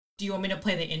Do you want me to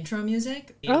play the intro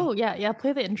music? Oh, yeah,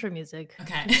 play the intro music.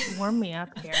 Okay. Warm me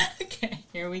up here. Okay,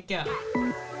 here we go.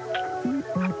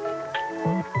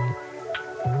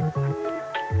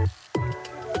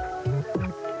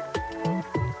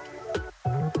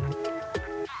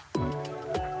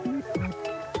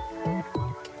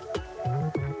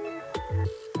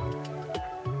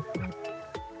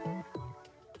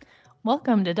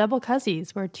 Welcome to Double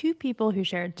Cuzzies, where two people who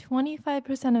share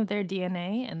 25% of their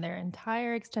DNA and their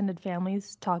entire extended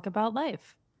families talk about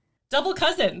life. Double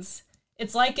cousins.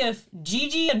 It's like if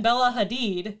Gigi and Bella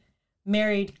Hadid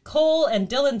married Cole and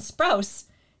Dylan Sprouse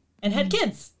and had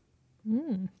kids.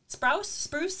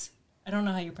 Spruce? I don't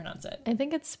know how you pronounce it. I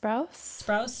think it's Sprouse.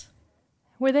 Sprouse?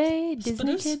 Were they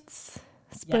Disney Spruce? kids?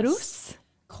 Spruce?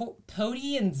 Yes.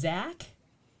 Cody and Zach?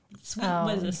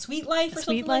 Was it a Sweet Life or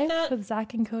Sweet something Life like that? with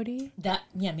Zach and Cody?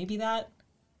 Maybe that.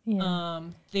 Yeah.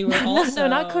 They were also... No,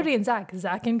 not Cody and Zach.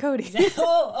 Zach and Cody.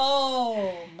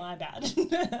 Oh, my bad.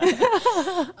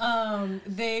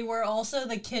 They were also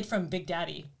the kid from Big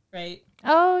Daddy, right?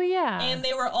 Oh, yeah. And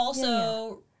they were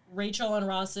also Rachel and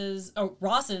Ross's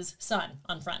son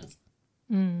on Friends.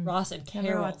 Ross and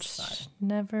Carol's son.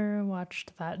 Never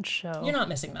watched that show. You're not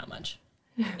missing that much.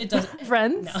 It doesn't.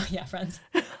 Friends? No, yeah, Friends.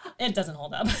 It doesn't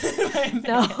hold up.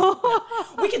 No.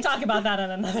 We can talk about that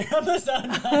on another episode.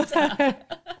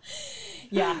 But,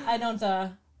 yeah, I don't.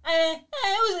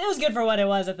 It was good for what it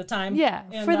was at the time. Yeah,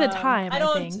 And, for the time, I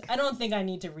think. I don't think I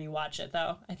need to rewatch it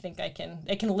though. I think it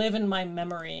can live in my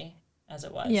memory as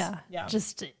it was. Yeah. Yeah.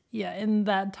 Just, in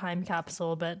that time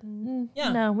capsule. But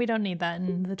no, we don't need that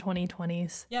in the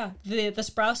 2020s. Yeah. The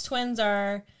Sprouse twins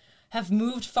have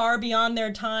moved far beyond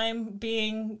their time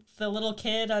being the little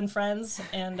kid on Friends,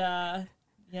 and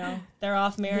they're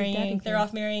off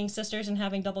marrying sisters and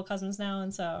having double cousins now,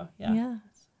 and so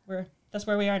that's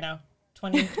where we are now,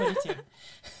 2022.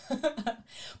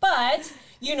 But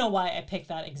you know why I picked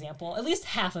that example, at least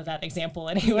half of that example,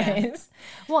 anyways. Yeah.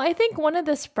 Well, I think one of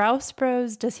the Sprouse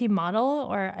Bros, does he model,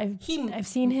 or I've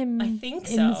seen him? I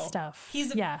think in so. Stuff.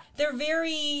 They're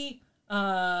very.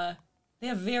 They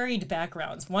have varied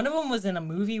backgrounds. One of them was in a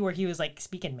movie where he was like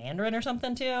speaking Mandarin or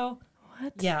something too.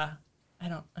 What? Yeah. I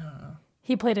don't know.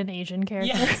 He played an Asian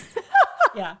character. Yes.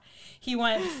 Yeah. He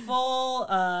went full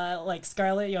like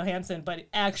Scarlett Johansson, but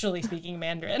actually speaking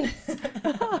Mandarin.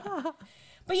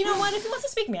 But you know what? If he wants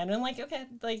to speak Mandarin, like, okay,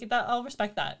 like that, I'll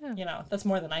respect that. Yeah. You know, that's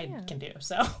more than I can do.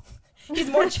 So he's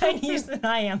more Chinese than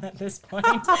I am at this point.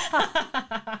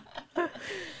 But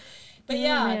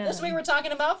yeah, this week we're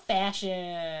talking about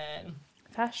fashion.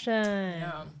 Fashion.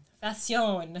 Yeah.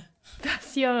 Fashion.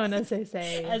 Fashion, as they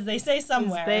say. As they say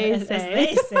somewhere. As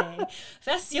they say.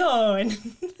 Fashion.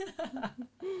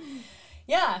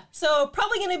 Yeah, so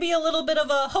probably going to be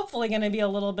hopefully going to be a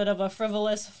little bit of a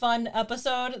frivolous, fun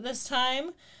episode this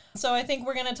time. So I think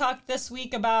we're going to talk this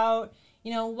week about,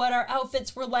 what our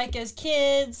outfits were like as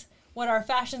kids, what our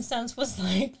fashion sense was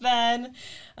like then.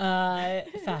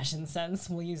 Fashion sense,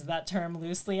 we'll use that term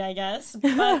loosely, I guess.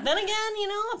 But then again,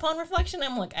 upon reflection,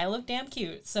 I'm like, I look damn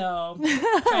cute. So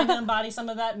trying to embody some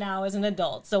of that now as an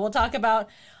adult. So we'll talk about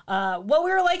what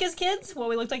we were like as kids, what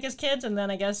we looked like as kids, and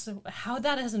then I guess how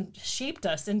that hasn't shaped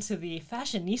us into the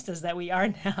fashionistas that we are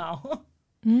now.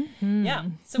 Mm-hmm. Yeah.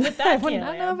 So with that, I don't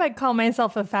know if I'd call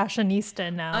myself a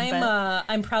fashionista now.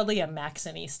 I'm proudly a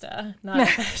Maxinista, not a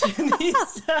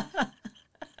fashionista.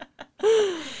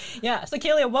 Yeah. So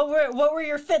Kaylia, what were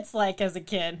your fits like as a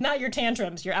kid? Not your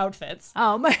tantrums, your outfits.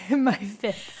 Oh, my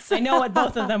fits. I know what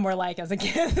both of them were like as a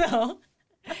kid, though.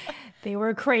 They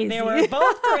were crazy. They were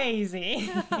both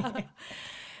crazy.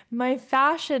 My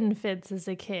fashion fits as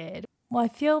a kid. Well, I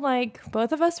feel like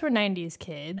both of us were 90s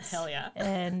kids. Hell yeah.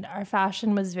 And our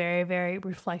fashion was very, very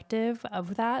reflective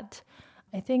of that.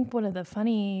 I think one of the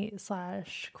funny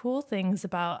 / cool things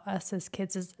about us as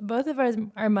kids is both of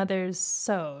our mothers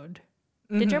sewed.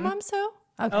 Mm-hmm. Did your mom sew?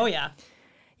 Okay. Oh, yeah.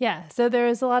 Yeah. So there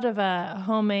was a lot of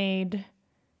homemade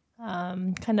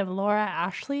kind of Laura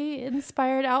Ashley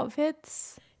inspired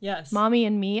outfits. Yes. Mommy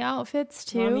and me outfits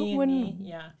too. Mommy and me,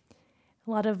 yeah.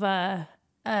 A lot of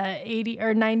 80s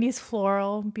or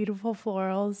 90s beautiful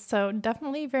florals. So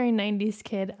definitely very 90s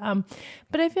kid.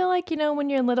 But I feel like, when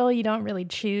you're little, you don't really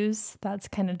choose. That's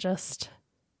kind of just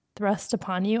thrust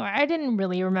upon you. Or I didn't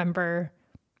really remember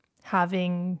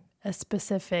having a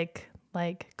specific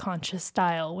conscious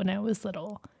style when I was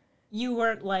little. You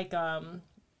weren't like,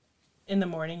 in the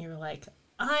morning, you were like,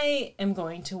 I am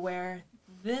going to wear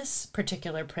this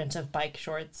particular print of bike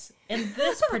shorts and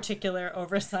this particular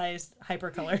oversized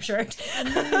hypercolor shirt.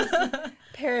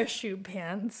 Parachute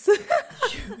pants.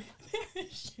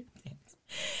 Parachute pants.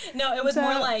 No, it was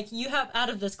more like you have out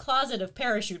of this closet of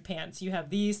parachute pants, you have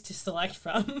these to select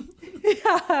from.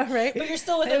 Yeah, right. But you're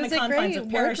still within the confines of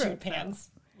parachute pants.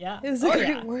 Yeah. It was a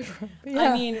great wardrobe. Yeah.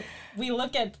 I mean, we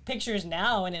look at pictures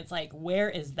now and it's like, where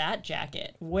is that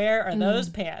jacket? Where are those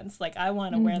pants? Like, I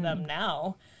want to wear them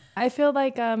now. I feel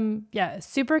like,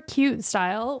 super cute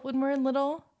style when we're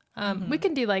little. We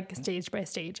can do like stage by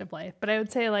stage of life, but I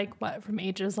would say like from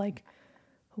ages like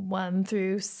 1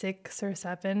 through 6 or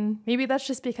 7. Maybe that's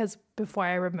just because before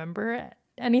I remember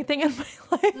anything in my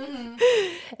life,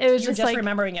 it was You're just like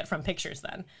remembering it from pictures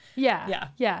then. Yeah.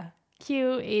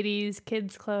 Cute 80s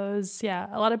kids clothes. Yeah.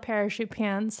 A lot of parachute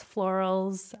pants,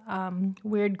 florals,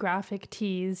 weird graphic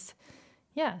tees.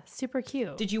 Yeah. Super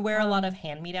cute. Did you wear a lot of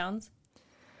hand-me-downs?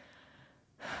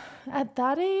 At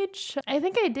that age, I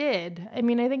think I did. I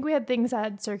mean, I think we had things that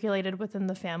had circulated within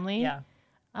the family. Yeah.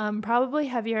 Probably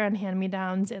heavier on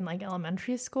hand-me-downs in like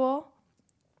elementary school.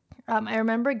 I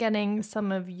remember getting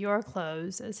some of your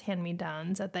clothes as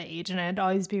hand-me-downs at that age, and I'd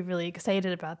always be really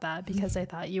excited about that because I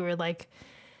thought you were like,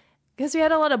 because we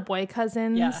had a lot of boy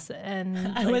cousins, and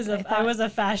I was a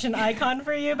fashion icon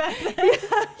for you back then.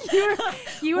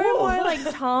 you were more like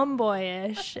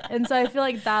tomboyish, and so I feel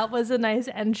like that was a nice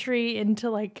entry into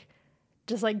like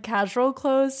just like casual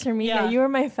clothes for me. Yeah, you were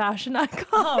my fashion icon.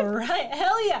 All right,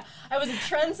 hell yeah! I was a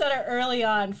trendsetter early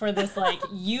on for this like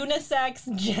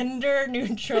unisex, gender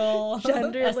neutral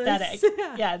aesthetic.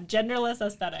 Yeah, genderless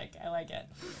aesthetic. I like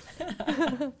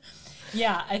it.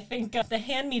 Yeah, I think the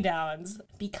hand-me-downs,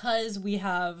 because we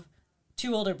have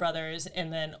 2 older brothers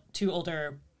and then 2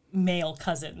 older male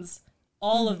cousins,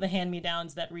 all of the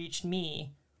hand-me-downs that reached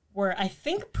me were, I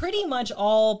think, pretty much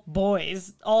all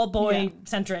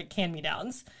boy-centric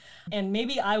hand-me-downs. And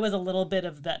maybe I was a little bit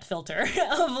of that filter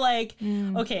of like,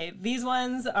 okay, these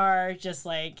ones are just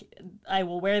like, I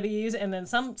will wear these. And then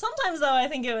sometimes though, I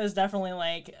think it was definitely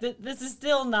like, this is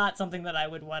still not something that I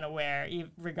would want to wear,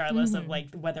 regardless of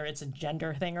like whether it's a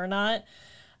gender thing or not.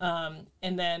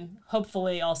 And then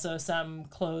hopefully also some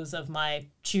clothes of my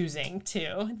choosing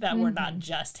too, that were not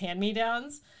just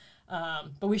hand-me-downs.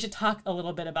 But we should talk a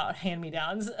little bit about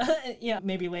hand-me-downs,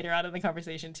 maybe later on in the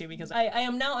conversation too, because I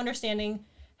am now understanding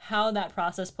how that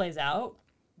process plays out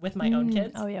with my own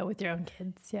kids. Oh yeah, with your own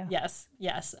kids, yeah. Yes.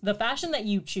 The fashion that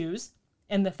you choose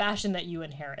and the fashion that you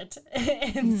inherit.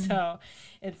 And so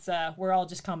it's, we're all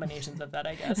just combinations of that,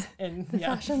 I guess. And the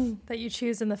fashion that you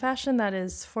choose and the fashion that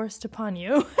is forced upon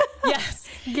you. Yes.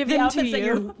 Given the to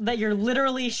you. That you're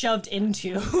literally shoved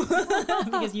into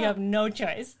because you have no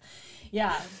choice.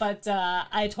 Yeah, but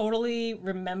I totally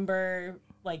remember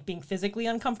like being physically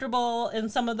uncomfortable in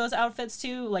some of those outfits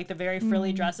too, like the very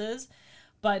frilly dresses.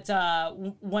 But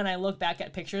when I look back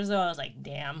at pictures though, I was like,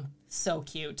 damn, so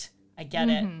cute. I get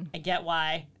it. I get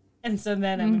why. And so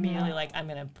then I'm immediately like, I'm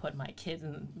going to put my kids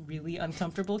in really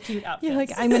uncomfortable, cute outfits. You're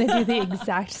like, I'm going to do the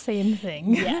exact same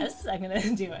thing. Yes, I'm going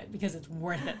to do it because it's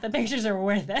worth it. The pictures are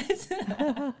worth it.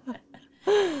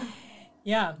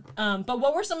 Yeah. But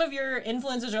what were some of your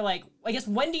influences, or like, I guess,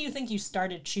 when do you think you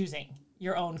started choosing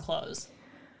your own clothes?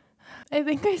 I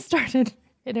think I started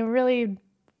in a really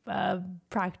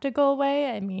practical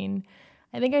way. I mean,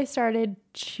 I think I started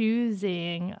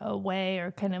choosing a way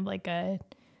or kind of like a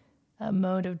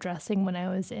mode of dressing when I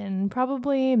was in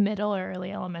probably middle or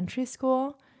early elementary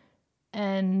school.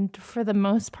 And for the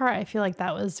most part, I feel like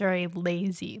that was very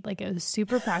lazy. Like it was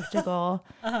super practical.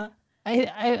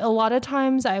 I a lot of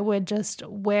times I would just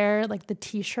wear like the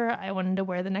t-shirt I wanted to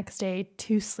wear the next day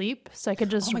to sleep, so I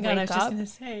could just wake up. I was just gonna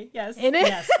say yes. In it?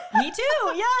 Yes, me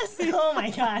too. Yes. Oh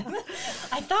my god,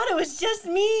 I thought it was just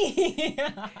me.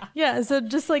 Yeah, so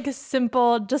just like a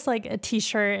simple, just like a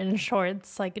t-shirt and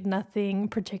shorts, like nothing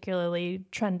particularly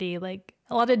trendy. Like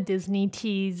a lot of Disney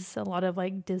tees, a lot of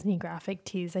like Disney graphic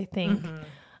tees, I think.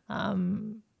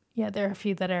 Yeah, there are a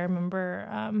few that I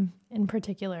remember in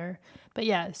particular. But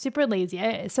yeah, super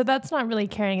lazy. So that's not really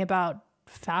caring about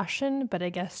fashion, but I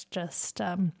guess just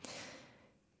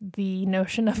the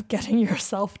notion of getting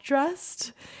yourself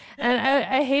dressed. And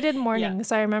I hated mornings. Yeah.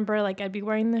 So I remember like I'd be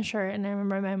wearing the shirt, and I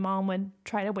remember my mom would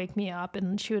try to wake me up,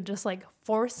 and she would just like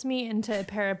force me into a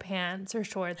pair of pants or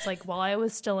shorts like while I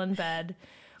was still in bed.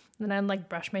 Then I'd like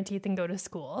brush my teeth and go to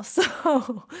school.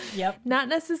 So not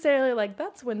necessarily like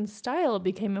that's when style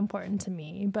became important to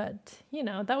me, but you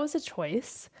know, that was a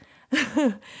choice.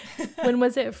 When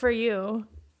was it for you?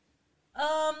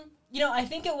 You know, I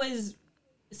think it was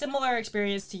similar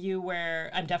experience to you, where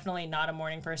I'm definitely not a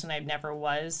morning person. I never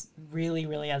was.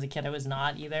 Really as a kid, I was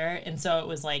not either. And so it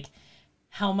was like,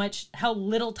 how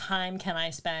little time can I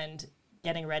spend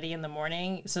getting ready in the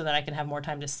morning so that I can have more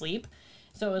time to sleep?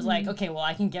 So it was like, okay, well,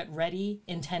 I can get ready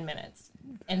in 10 minutes.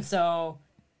 And so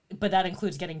but that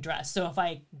includes getting dressed. So if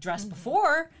I dress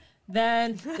before,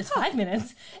 then it's 5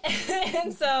 minutes.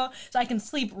 And so I can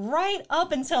sleep right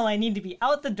up until I need to be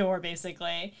out the door,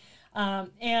 basically.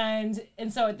 And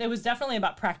so it was definitely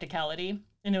about practicality,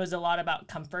 and it was a lot about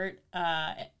comfort.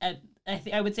 I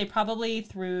would say probably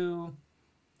through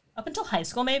up until high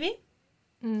school, maybe.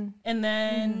 And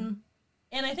then,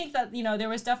 and I think that, there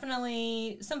was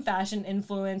definitely some fashion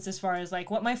influence as far as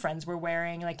like what my friends were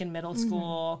wearing, like in middle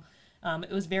school.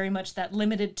 It was very much that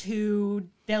limited to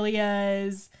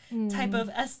Delia's type of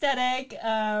aesthetic.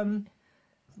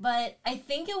 But I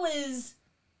think it was,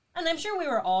 and I'm sure we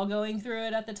were all going through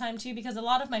it at the time too, because a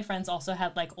lot of my friends also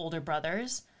had like older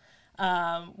brothers,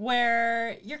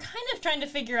 where you're kind of trying to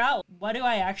figure out, what do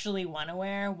I actually want to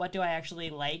wear? What do I actually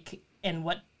like? And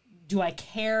what do I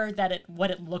care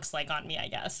what it looks like on me, I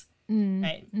guess.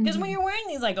 Right? Because when you're wearing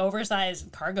these like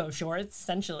oversized cargo shorts,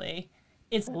 essentially,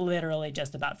 it's literally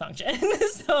just about function.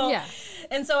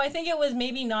 And so I think it was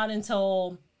maybe not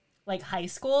until like high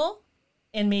school,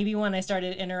 and maybe when I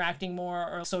started interacting more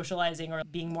or socializing or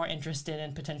being more interested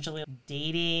in potentially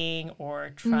dating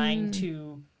or trying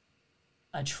to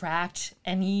attract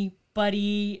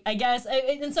anybody, I guess.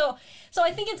 And so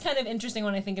I think it's kind of interesting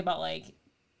when I think about like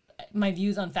my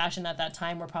views on fashion at that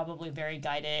time were probably very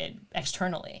guided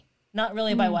externally. Not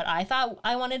really by what I thought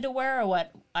I wanted to wear or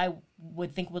what I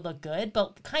would think would look good,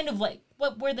 but kind of like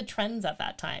what were the trends at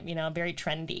that time, very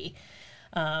trendy.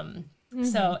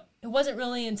 So it wasn't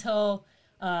really until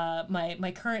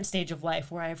my current stage of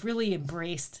life where I've really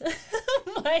embraced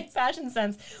my fashion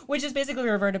sense, which is basically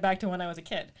reverted back to when I was a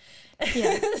kid.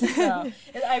 Yeah. So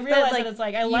I realized that it's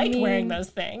like I liked wearing those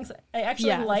things. I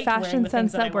actually liked wearing the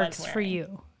things that I was wearing. Fashion sense that works for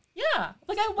you. Yeah,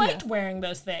 like I liked wearing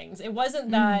those things. It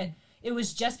wasn't that it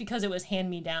was just because it was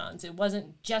hand-me-downs. It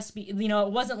wasn't just it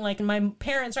wasn't like my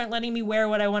parents aren't letting me wear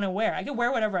what I want to wear. I could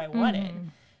wear whatever I wanted.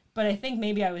 But I think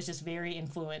maybe I was just very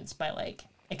influenced by like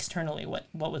externally what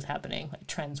was happening, like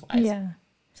trends-wise. Yeah.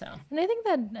 So. And I think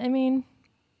that,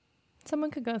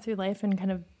 someone could go through life and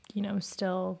kind of,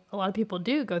 still, a lot of people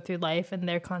do go through life and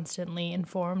they're constantly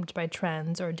informed by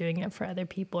trends or doing it for other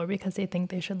people or because they think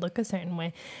they should look a certain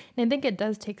way. And I think it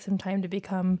does take some time to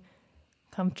become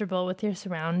comfortable with your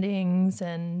surroundings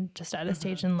and just at a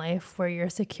stage in life where you're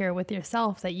secure with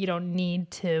yourself that you don't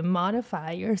need to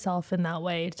modify yourself in that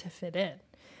way to fit in.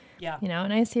 Yeah.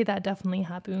 And I see that definitely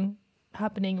happening.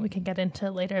 We can get into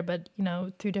it later, but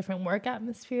through different work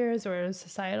atmospheres or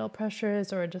societal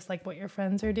pressures or just like what your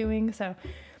friends are doing. So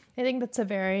I think that's a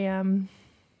very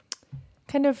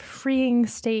kind of freeing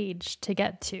stage to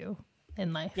get to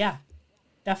in life. Yeah,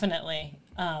 definitely.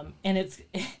 And it's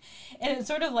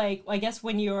sort of like, I guess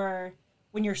when you're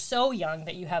so young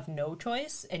that you have no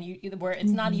choice and where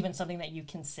it's not even something that you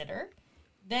consider,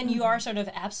 then you are sort of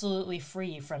absolutely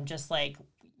free from just like,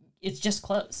 it's just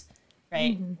clothes.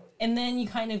 Right. And then you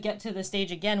kind of get to the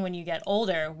stage again when you get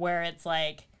older where it's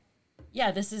like,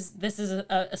 yeah, this is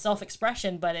a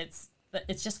self-expression, but it's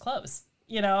just clothes,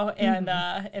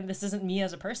 and this isn't me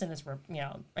as a person. It's,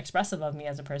 expressive of me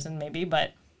as a person maybe,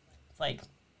 but it's like,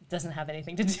 it doesn't have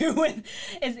anything to do with,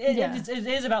 it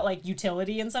is about like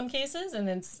utility in some cases. And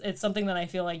it's something that I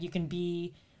feel like you can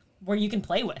be where you can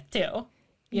play with too,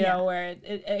 you know, where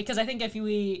because I think if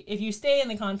you stay in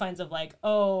the confines of like,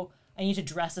 oh, I need to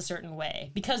dress a certain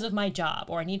way because of my job,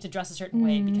 or I need to dress a certain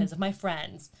way because of my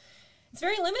friends. It's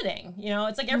very limiting.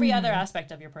 It's like every other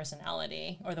aspect of your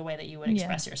personality or the way that you would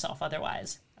express yourself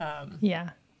otherwise.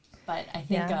 But I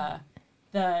think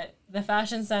the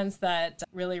fashion sense that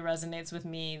really resonates with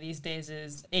me these days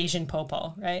is Asian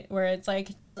popo, right? Where it's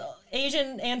like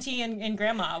Asian auntie and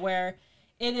grandma, where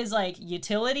it is like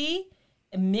utility,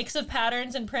 a mix of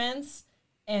patterns and prints,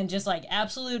 and just like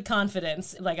absolute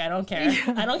confidence. Like, I don't care.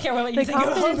 Yeah. I don't care what you think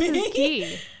about me. Is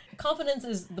key. Confidence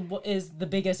is the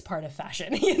biggest part of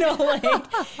fashion.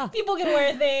 Like people can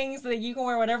wear things that you can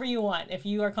wear whatever you want. If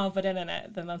you are confident in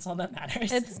it, then that's all that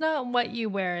matters. It's not what you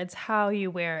wear, it's how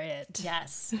you wear it.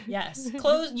 Yes.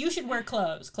 Clothes, you should wear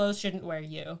clothes. Clothes shouldn't wear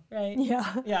you, right?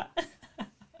 Yeah.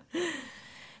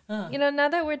 Now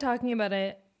that we're talking about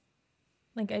it,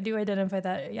 like I do identify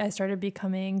that I started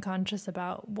becoming conscious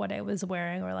about what I was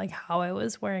wearing or like how I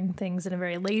was wearing things in a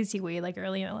very lazy way, like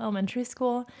early in elementary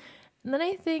school. And then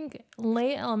I think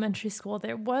late elementary school,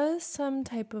 there was some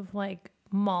type of like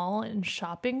mall and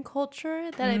shopping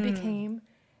culture that I became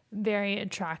very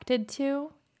attracted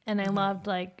to. And I loved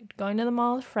like going to the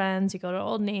mall with friends. You go to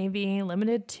Old Navy,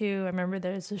 Limited Too. I remember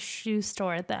there's a shoe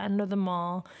store at the end of the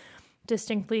mall.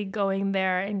 Distinctly going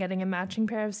there and getting a matching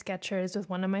pair of Skechers with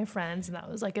one of my friends, and that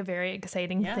was like a very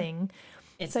exciting thing.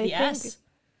 It's the S.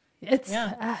 It's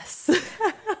the S.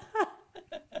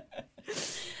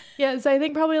 Yeah, so I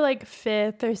think probably like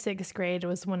 5th or 6th grade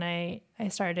was when I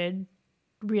started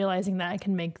realizing that I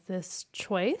can make this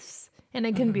choice and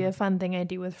it can be a fun thing I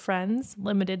do with friends.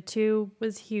 Limited 2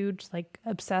 was huge, like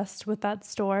obsessed with that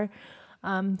store.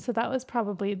 So that was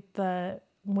probably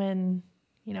when,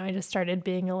 I just started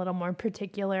being a little more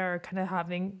particular or kind of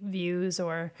having views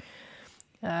or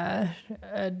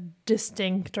a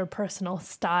distinct or personal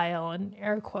style, and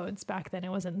air quotes. Back then it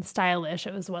wasn't stylish.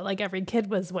 It was what like every kid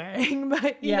was wearing,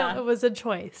 but you know, it was a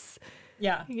choice.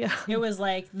 Yeah. It was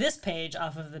like this page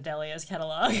off of the Delia's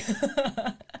catalog.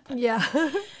 Yeah.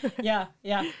 Yeah.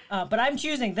 But I'm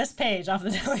choosing this page off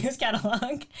the Delia's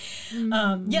catalog.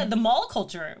 The mall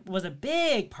culture was a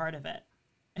big part of it,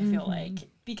 I feel like,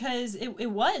 because it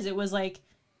was like,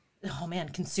 oh man,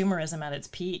 consumerism at its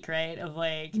peak, right? Of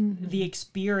like the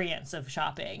experience of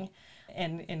shopping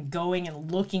and going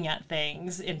and looking at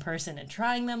things in person and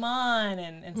trying them on.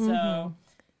 And so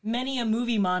many a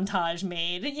movie montage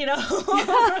made,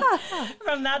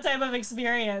 from that type of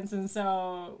experience. And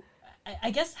so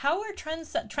I guess how are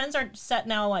trends are set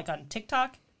now, like on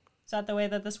TikTok? Is that the way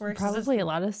that this works? Probably a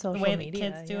lot of social media. The way that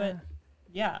kids do it?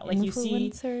 Yeah. Like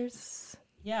influencers.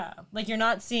 Yeah, like you're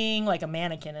not seeing like a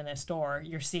mannequin in a store.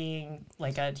 You're seeing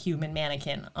like a human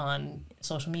mannequin on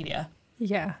social media.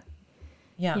 Yeah.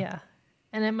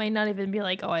 And it might not even be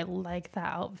like, oh, I like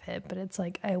that outfit, but it's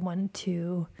like, I want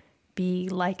to be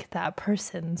like that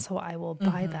person, so I will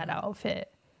buy that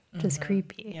outfit. Just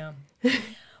creepy. Yeah.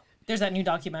 There's that new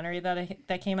documentary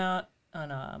that came out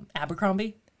on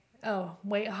Abercrombie. Oh,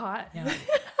 White Hot. Yeah.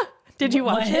 Did you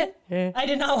watch it? I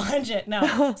did not watch it,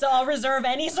 no. So I'll reserve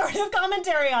any sort of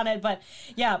commentary on it. But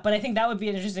I think that would be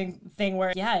an interesting thing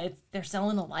where, they're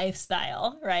selling a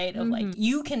lifestyle, right? Of like,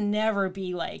 you can never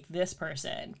be like this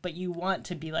person, but you want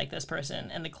to be like this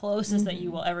person. And the closest that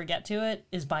you will ever get to it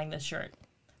is buying this shirt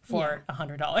for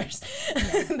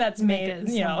 $100. That's made,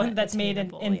 that's made in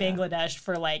Bangladesh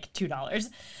for like $2.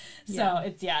 So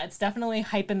it's definitely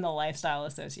hyping the lifestyle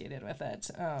associated with it.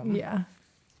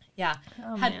 Yeah.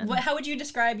 Oh, how would you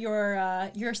describe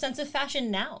your sense of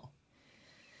fashion now?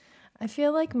 I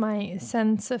feel like my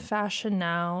sense of fashion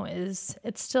now it's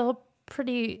still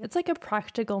it's like a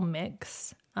practical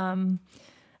mix.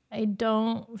 I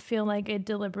don't feel like I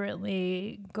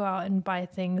deliberately go out and buy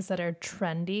things that are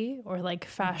trendy or like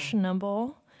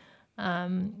fashionable.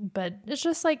 But it's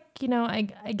just like,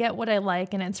 I get what I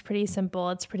like and it's pretty simple.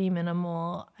 It's pretty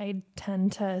minimal. I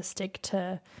tend to stick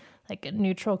to like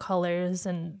neutral colors,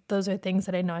 and those are things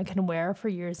that I know I can wear for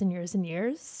years and years and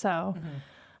years. So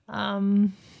I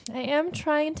am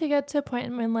trying to get to a point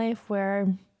in my life where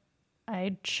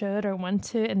I should or want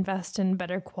to invest in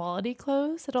better quality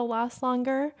clothes that'll last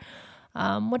longer,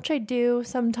 which I do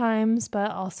sometimes,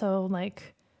 but also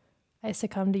like I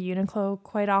succumb to Uniqlo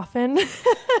quite often,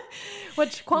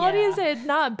 which quality is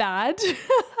not bad.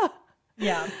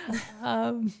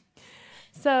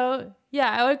 So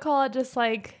I would call it just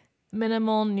like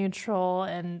minimal, neutral,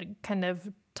 and kind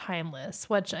of timeless,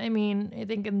 which I mean, I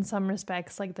think in some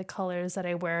respects, like the colors that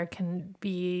I wear can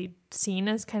be seen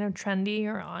as kind of trendy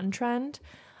or on trend.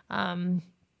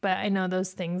 But I know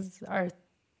those things are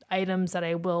items that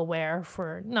I will wear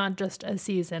for not just a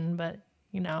season, but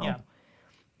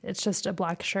it's just a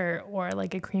black shirt or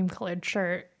like a cream colored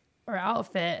shirt or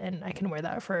outfit, and I can wear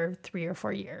that for 3 or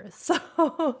 4 years. So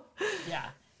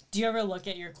do you ever look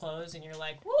at your clothes and you're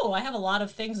like, whoa, I have a lot of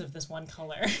things of this one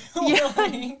color? It's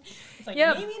like,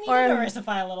 maybe you need to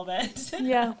diversify a little bit.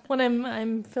 When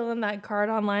I'm filling that card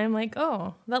online, I'm like,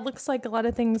 oh, that looks like a lot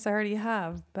of things I already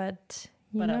have, but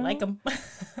I like them.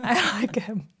 I like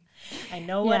them. I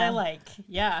know what I like.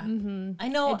 Yeah. Mm-hmm. I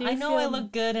know I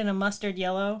look good in a mustard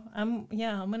yellow. I'm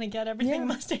going to get everything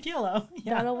mustard yellow.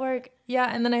 Yeah. That'll work. Yeah.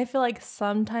 And then I feel like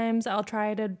sometimes I'll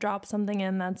try to drop something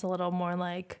in that's a little more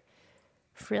like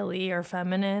frilly or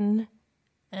feminine,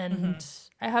 and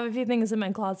I have a few things in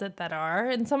my closet that are,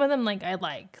 and some of them like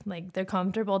they're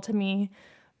comfortable to me,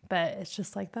 but it's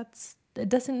just like it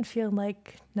doesn't feel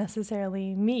like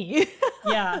necessarily me.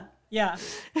 It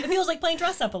feels like playing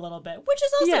dress up a little bit, which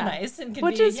is also nice and can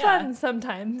which is fun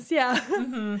sometimes.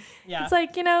 It's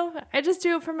like, I just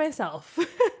do it for myself.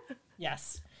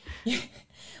 Yes.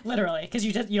 Literally, because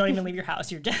you don't even leave your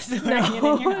house. You're just wearing it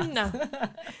in your house. No.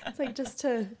 It's like just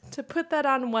to put that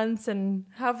on once and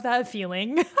have that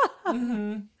feeling.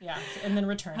 Yeah, and then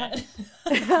return it.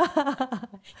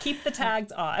 Keep the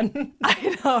tags on.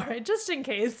 I know, right? Just in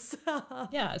case.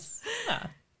 Yes.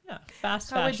 Yeah. Fast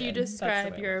fashion. How would you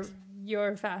describe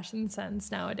your fashion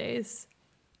sense nowadays?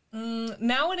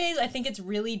 Nowadays, I think it's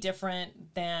really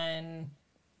different than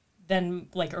than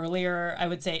like earlier, I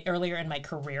would say earlier in my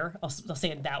career. I'll say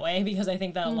it that way, because I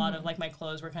think that a lot of like my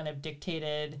clothes were kind of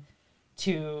dictated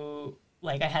to,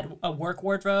 like, I had a work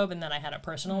wardrobe and then I had a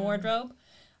personal wardrobe.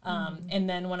 And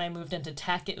then when I moved into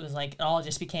tech, it was like it all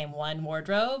just became one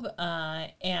wardrobe.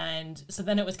 And so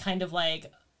then it was kind of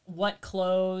like, what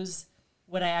clothes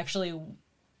would I actually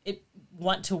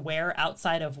want to wear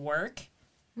outside of work?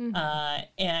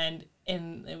 And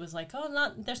it was like,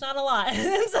 there's not a lot.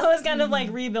 And so I was kind of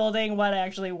like rebuilding what I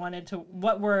actually wanted to,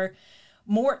 what were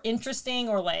more interesting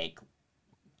or like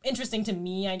interesting to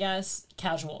me, I guess,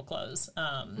 casual clothes.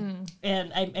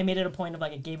 And I made it a point of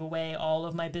like, I gave away all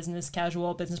of my business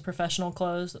professional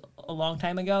clothes a long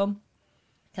time ago,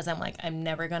 because I'm like, I'm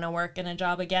never going to work in a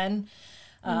job again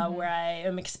where I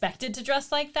am expected to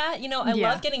dress like that. You know, I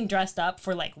love getting dressed up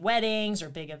for like weddings or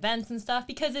big events and stuff,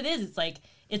 because it's like,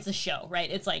 it's a show,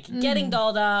 right? It's like getting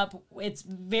dolled up. It's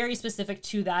very specific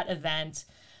to that event.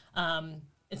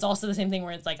 It's also the same thing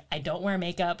where it's like, I don't wear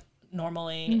makeup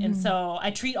normally. And so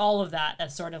I treat all of that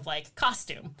as sort of like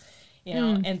costume, you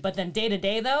know, but then day to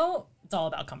day though, it's all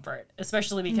about comfort,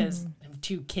 especially because I have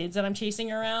 2 kids that I'm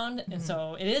chasing around. And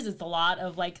so it's a lot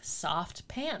of like soft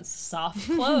pants, soft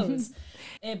clothes.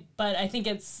 But I think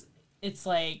it's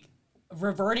like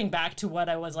reverting back to what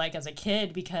I was like as a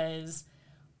kid, because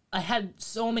I had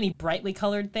so many brightly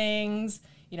colored things.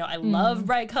 You know, I love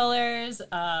bright colors.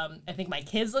 I think my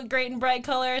kids look great in bright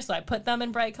colors, so I put them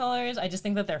in bright colors. I just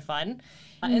think that they're fun.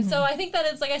 And so I think that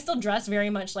it's like, I still dress very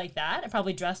much like that. I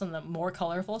probably dress on the more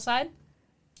colorful side.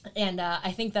 And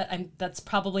I think that that's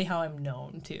probably how I'm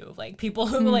known too. Like people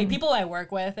who like people I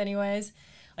work with anyways,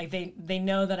 like they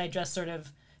know that I dress sort of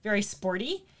very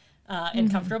sporty and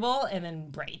comfortable, and then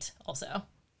bright also.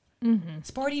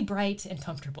 Sporty, bright, and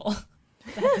comfortable.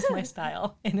 That is my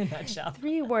style in a nutshell.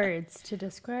 3 words to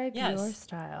describe your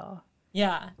style.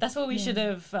 Yeah, that's what we should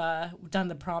have done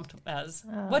the prompt as.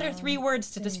 What are 3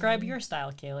 words to describe your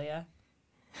style, Kalia?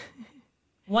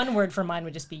 1 word for mine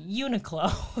would just be Uniqlo.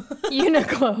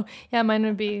 Uniqlo. Yeah, mine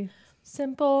would be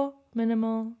simple,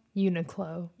 minimal,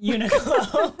 Uniqlo.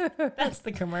 Uniqlo. That's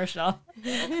the commercial.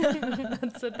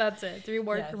 That's it.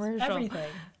 3-word commercial.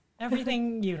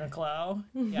 Everything Uniqlo.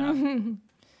 Yeah.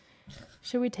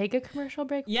 Should we take a commercial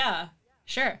break? Yeah,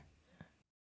 sure.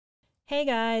 Hey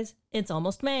guys, it's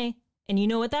almost May, and you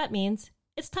know what that means.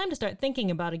 It's time to start thinking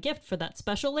about a gift for that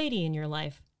special lady in your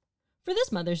life. For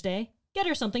this Mother's Day, get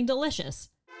her something delicious.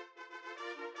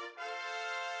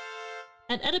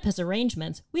 At Oedipus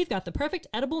Arrangements, we've got the perfect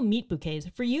edible meat bouquets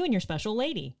for you and your special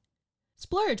lady.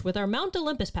 Splurge with our Mount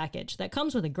Olympus package that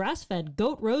comes with a grass-fed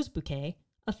goat rose bouquet,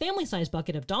 a family-sized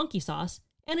bucket of donkey sauce,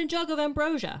 and a jug of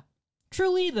ambrosia.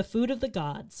 Truly the food of the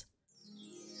gods.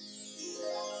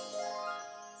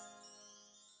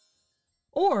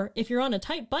 Or, if you're on a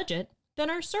tight budget, then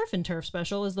our Surf and Turf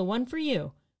special is the one for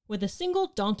you, with a single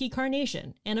donkey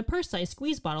carnation and a purse-sized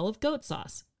squeeze bottle of goat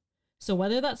sauce. So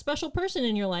whether that special person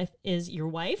in your life is your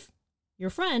wife, your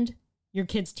friend, your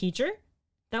kid's teacher,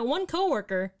 that one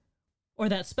coworker, or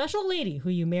that special lady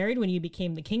who you married when you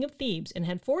became the king of Thebes and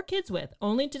had 4 kids with,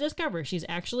 only to discover she's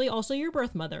actually also your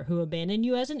birth mother who abandoned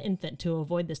you as an infant to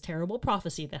avoid this terrible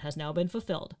prophecy that has now been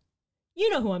fulfilled.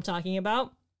 You know who I'm talking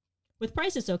about. With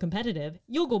prices so competitive,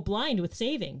 you'll go blind with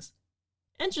savings.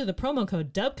 Enter the promo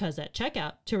code DOUBLECUZZ at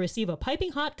checkout to receive a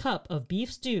piping hot cup of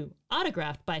beef stew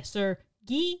autographed by Sir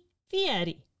Guy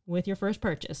Fieri with your first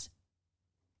purchase.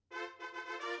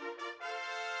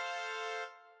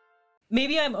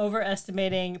 Maybe I'm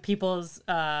overestimating people's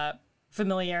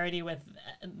familiarity with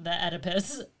the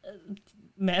Oedipus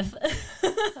myth.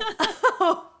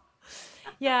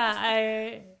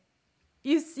 Yeah,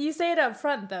 you say it up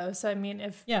front though, so I mean,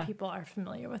 if people are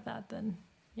familiar with that, then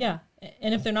yeah,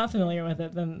 and if they're not familiar with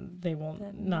it, then they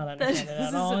won't not understand it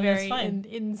at all, and very it's fine.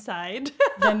 Inside.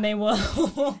 Then they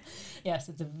will. Yes,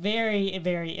 it's a very,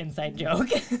 very inside joke.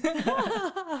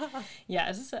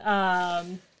 Yes.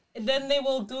 Then they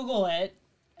will Google it,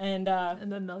 and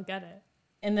then they'll get it,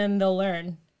 and then they'll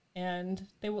learn, and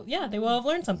they will have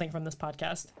learned something from this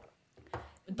podcast.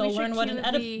 They'll learn what an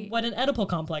Oedipal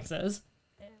complex is.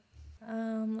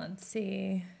 Let's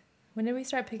see. When did we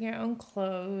start picking our own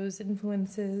clothes,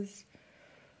 influences?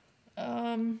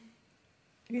 I've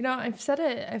said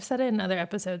it in other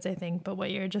episodes, I think, but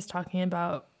what you're just talking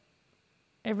about,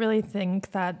 I really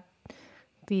think that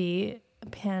the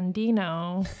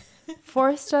Pandino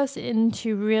forced us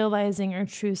into realizing our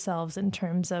true selves in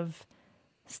terms of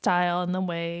style and the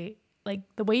way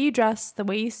you dress, the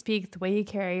way you speak, the way you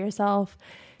carry yourself.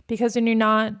 Because when you're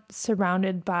not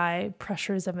surrounded by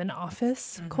pressures of an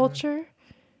office culture,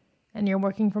 and you're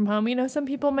working from home, some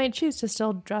people might choose to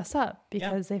still dress up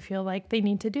because they feel like they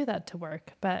need to do that to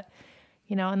work. But,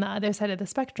 on the other side of the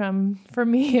spectrum, for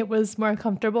me, it was more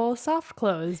comfortable, soft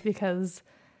clothes because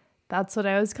that's what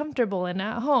I was comfortable in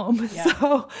at home. Yeah.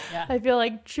 So Yeah. I feel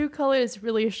like true colors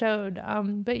really showed.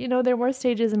 But, there were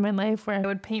stages in my life where I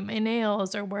would paint my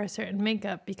nails or wear certain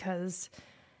makeup because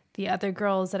the other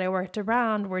girls that I worked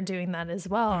around were doing that as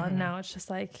well. And now it's just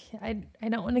like, I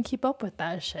don't want to keep up with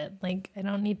that shit. Like, I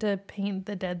don't need to paint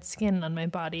the dead skin on my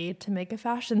body to make a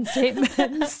fashion statement.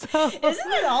 So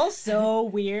Isn't it all so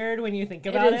weird when you think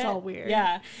about it? It is all weird.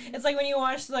 Yeah. It's like when you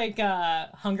watch like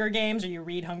Hunger Games or you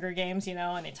read Hunger Games,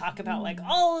 and they talk about like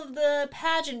all of the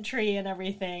pageantry and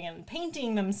everything and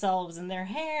painting themselves and their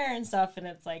hair and stuff. And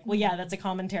it's like, well, yeah, that's a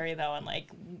commentary though on like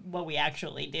what we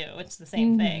actually do. It's the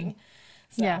same thing.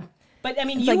 So, yeah. But I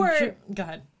mean, It's you like were, go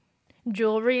ahead.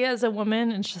 Jewelry as a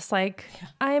woman, it's just like,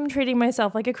 I am treating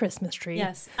myself like a Christmas tree.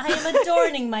 Yes, I am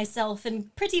adorning myself in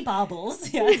pretty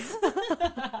baubles. Yes.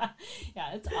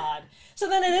 Yeah, it's odd. So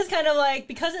then it is kind of like,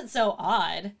 because it's so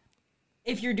odd,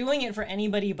 if you're doing it for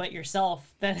anybody but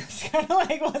yourself, then it's kind of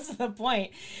like, what's the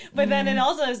point? But then it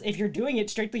also is, if you're doing it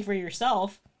strictly for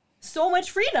yourself, so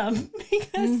much freedom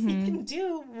because you can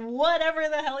do whatever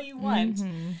the hell you want.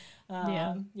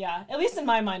 Yeah, at least in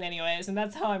my mind anyways, and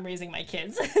that's how I'm raising my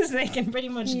kids, is they can pretty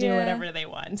much do whatever they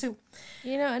want.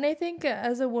 And I think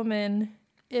as a woman,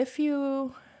 if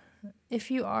you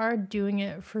are doing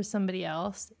it for somebody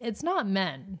else, it's not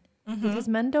men. Because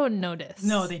men don't notice.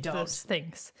 No, they don't. Those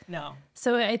things. No.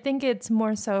 So I think it's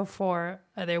more so for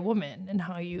other women and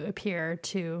how you appear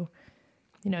to,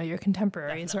 your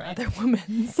contemporaries Definitely. or other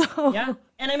women. So Yeah.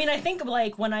 And I mean, I think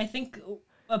like when I think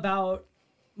about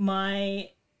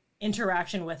my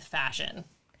interaction with fashion,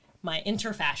 my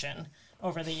interfashion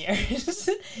over the years,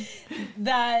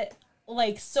 that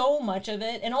like so much of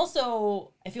it, and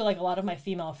also I feel like a lot of my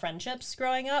female friendships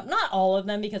growing up, not all of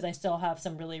them because I still have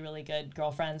some really, really good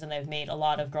girlfriends and I've made a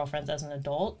lot of girlfriends as an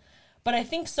adult, but I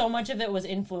think so much of it was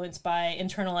influenced by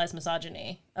internalized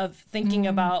misogyny of thinking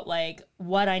about like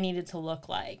what I needed to look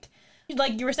like.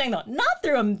 Like you were saying though, not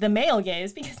through the male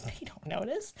gaze because they don't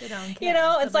notice. they don't care.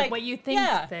 It's like what you think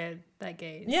that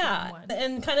gaze. Yeah,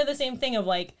 and kind of the same thing of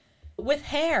like with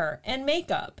hair and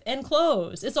makeup and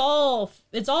clothes. It's all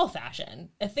fashion.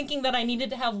 Thinking that I needed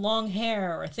to have long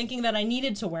hair or thinking that I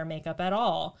needed to wear makeup at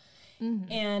all.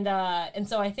 And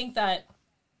so I think that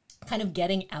kind of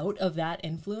getting out of that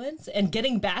influence and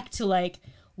getting back to like,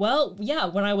 well, yeah,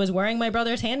 when I was wearing my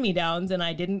brother's hand-me-downs and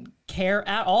I didn't care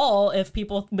at all if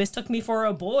people mistook me for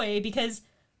a boy because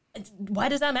why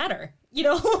does that matter?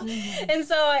 And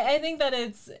so I think that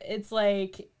it's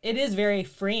like, it is very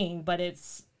freeing, but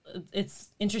it's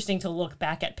interesting to look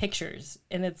back at pictures,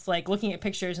 and it's like looking at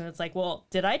pictures and it's like, well,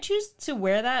 did I choose to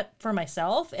wear that for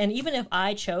myself? And even if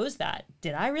I chose that,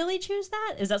 did I really choose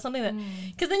that? Is that something that,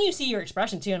 because then you see your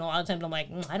expression too, and a lot of times I'm like,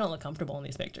 I don't look comfortable in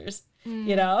these pictures,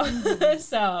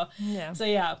 so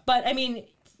yeah. But I mean,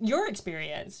 your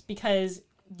experience, because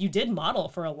you did model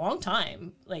for a long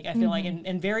time, like I feel like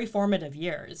in very formative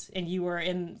years, and you were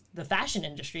in the fashion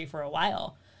industry for a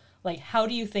while. Like, how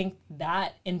do you think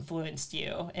that influenced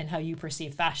you and how you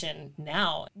perceive fashion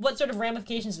now? What sort of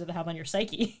ramifications did it have on your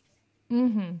psyche?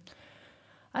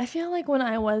 I feel like when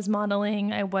I was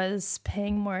modeling, I was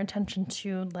paying more attention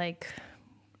to like,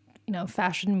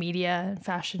 fashion media and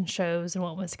fashion shows and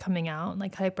what was coming out,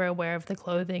 like hyper aware of the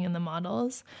clothing and the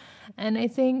models. And I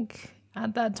think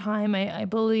at that time, I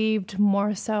believed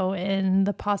more so in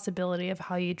the possibility of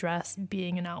how you dress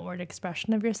being an outward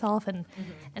expression of yourself. And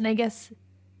I guess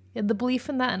the belief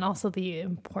in that, and also the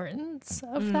importance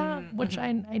of that, which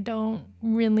I don't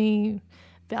really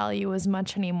value as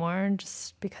much anymore,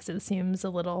 just because it seems a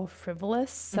little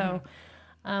frivolous. So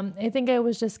I think I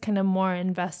was just kind of more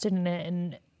invested in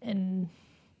it in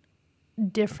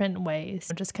different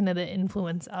ways, just kind of the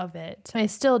influence of it. I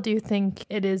still do think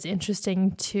it is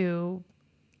interesting to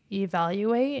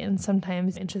evaluate and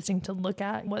sometimes interesting to look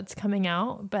at what's coming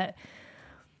out, but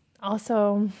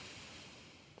also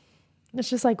it's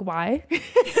just like, why?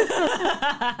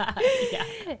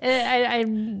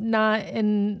 I'm not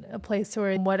in a place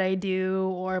where what I do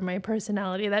or my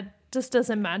personality, that just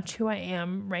doesn't match who I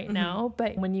am right now.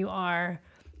 But when you are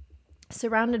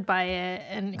surrounded by it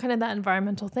and kind of that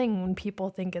environmental thing, when people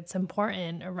think it's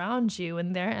important around you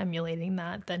and they're emulating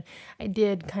that, then I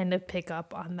did kind of pick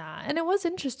up on that. And it was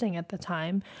interesting at the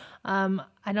time.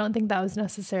 I don't think that was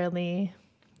necessarily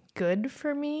good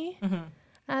for me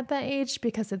at that age,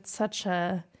 because it's such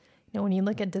a, when you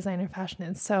look at designer fashion,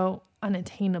 it's so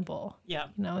unattainable. Yeah.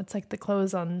 It's like the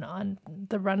clothes on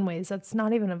the runways that's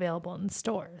not even available in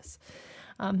stores.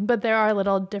 But there are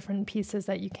little different pieces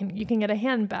that you can get a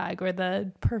handbag or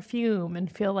the perfume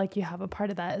and feel like you have a part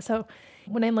of that. So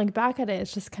when I look back at it,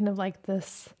 it's just kind of like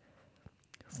this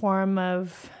form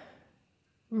of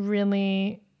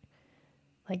really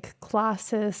like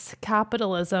classist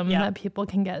capitalism that people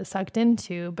can get sucked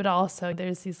into, but also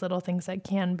there's these little things that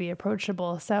can be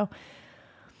approachable. So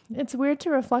it's weird to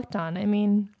reflect on. I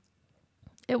mean,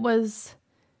 it was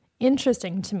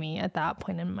interesting to me at that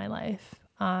point in my life.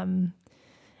 And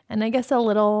I guess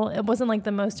it wasn't like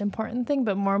the most important thing,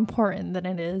 but more important than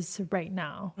it is right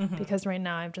now, because right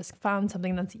now I've just found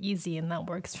something that's easy and that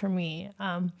works for me.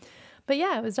 But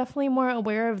yeah, I was definitely more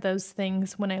aware of those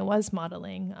things when I was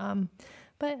modeling.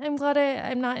 But I'm glad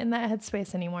I'm not in that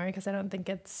headspace anymore, because I don't think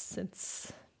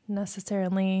it's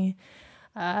necessarily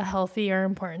healthy or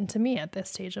important to me at this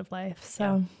stage of life.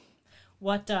 So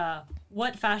what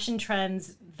fashion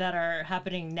trends that are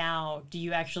happening now do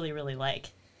you actually really like,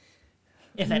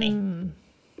 if any?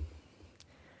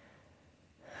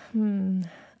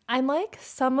 I like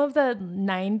some of the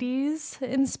 90s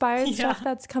inspired stuff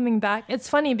that's coming back. It's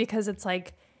funny because it's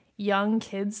like young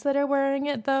kids that are wearing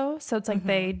it though. So it's like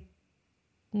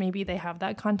maybe they have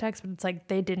that context, but it's like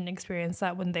they didn't experience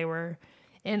that when they were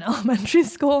in elementary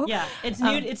school. Yeah, it's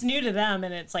new to them,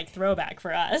 and it's like throwback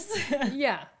for us.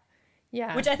 Yeah.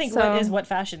 Which I think is what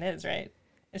fashion is, right?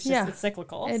 It's just it's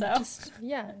cyclical.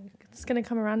 It's going to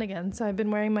come around again. So I've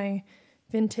been wearing my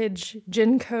vintage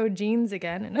Jinko jeans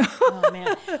again. Oh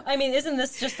man, I mean, isn't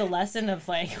this just a lesson of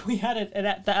like, we had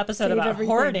the episode Save about everything.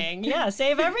 hoarding? Yeah,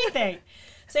 save everything.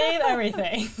 Save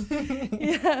everything.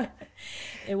 Yeah.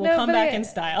 It will come back in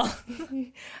style.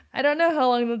 I don't know how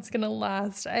long that's going to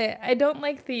last. I don't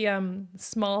like the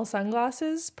small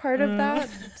sunglasses part of that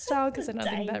style, because I don't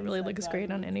think that really looks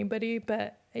great on anybody,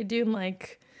 but I do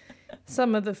like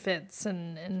some of the fits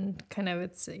and kind of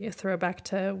it's a throwback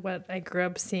to what I grew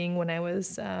up seeing when I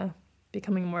was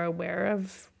becoming more aware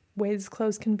of ways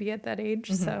clothes can be at that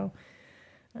age. So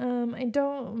I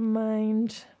don't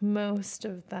mind most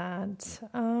of that.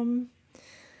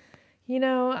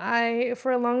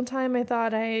 For a long time I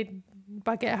thought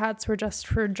bucket hats were just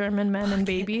for German men and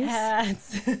babies.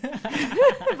 Hats.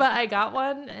 But I got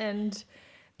one and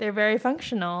they're very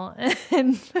functional.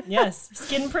 And yes,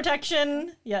 skin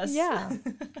protection. Yes. Yeah.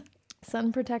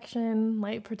 Sun protection,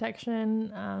 light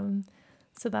protection.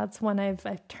 So that's one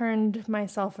I've turned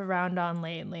myself around on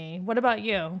lately. What about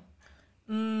you?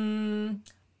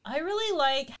 I really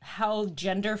like how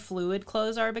gender fluid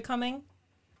clothes are becoming.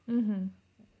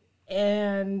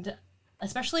 And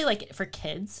especially like for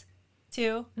kids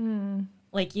too.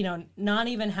 Like, not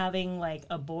even having like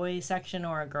a boy section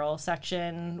or a girl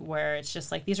section where it's just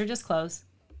like, these are just clothes.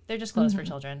 They're just clothes for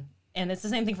children. And it's the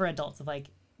same thing for adults of like,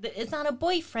 it's not a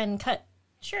boyfriend cut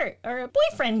shirt or a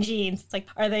boyfriend jeans. It's like,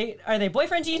 are they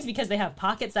boyfriend jeans because they have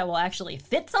pockets that will actually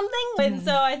fit something? And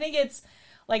so I think it's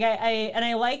like,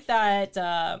 I like that.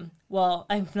 Well,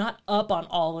 I'm not up on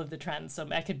all of the trends, so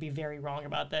I could be very wrong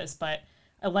about this, but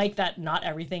I like that not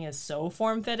everything is so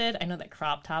form-fitted. I know that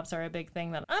crop tops are a big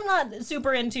thing that I'm not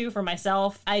super into for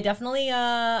myself. I definitely,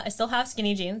 I still have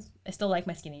skinny jeans. I still like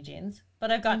my skinny jeans,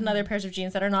 but I've gotten other pairs of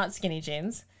jeans that are not skinny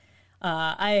jeans.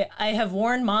 I have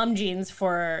worn mom jeans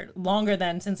for longer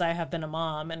than since I have been a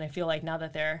mom, and I feel like now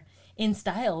that they're in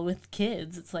style with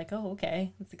kids, it's like, oh,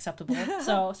 okay, it's acceptable.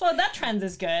 So that trend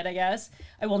is good, I guess.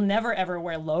 I will never ever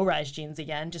wear low-rise jeans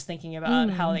again, just thinking about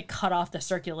how they cut off the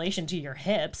circulation to your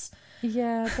hips.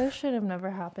 Yeah, those should have never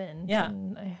happened. Yeah.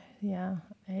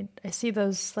 And I see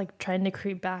those like trying to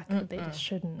creep back, but they just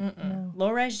shouldn't. No.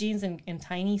 Low-rise jeans and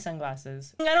tiny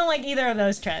sunglasses. I don't like either of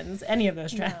those trends, any of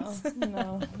those trends.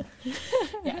 No.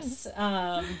 Yes.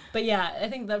 But yeah, I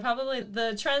think that probably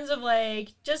the trends of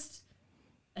like just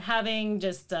having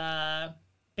just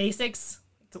basics,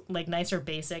 like nicer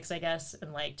basics, I guess,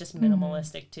 and like just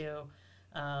minimalistic too.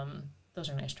 Those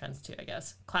are nice trends too, I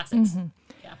guess. Classics.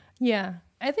 Yeah. Yeah.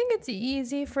 I think it's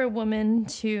easy for women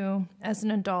to, as an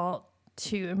adult,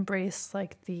 to embrace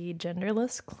like the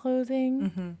genderless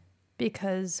clothing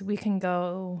because we can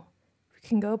go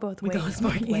both ways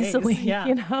more easily. Yeah.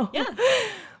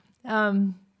 Yeah.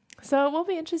 So it will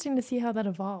be interesting to see how that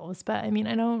evolves. But I mean,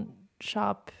 I don't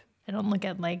look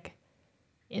at like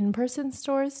in-person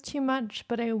stores too much,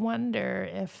 but I wonder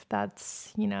if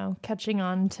that's, catching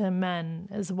on to men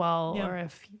as well, or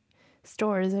if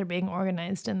stores are being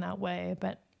organized in that way.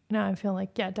 But I feel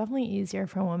like, definitely easier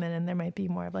for women, and there might be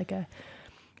more of like a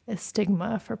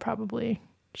stigma for probably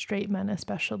straight men,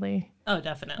 especially. Oh,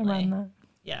 definitely. Around that.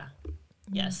 Yeah.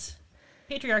 Yes.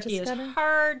 Patriarchy is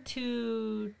hard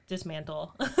to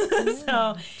dismantle.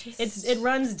 So it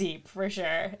runs deep for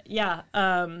sure. Yeah.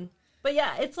 But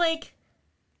yeah, it's like,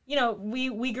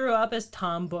 we grew up as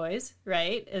tomboys,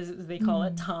 right? As they call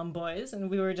it, tomboys, and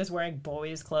we were just wearing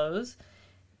boys' clothes,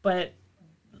 but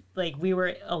like we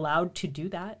were allowed to do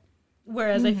that.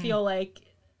 Whereas I feel like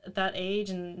at that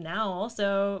age and now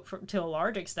also to a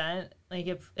large extent, like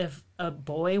if a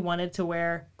boy wanted to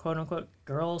wear quote unquote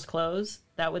girls' clothes,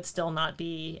 that would still not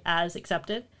be as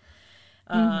accepted.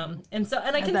 And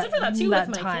I consider that too with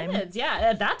my kids. Yeah,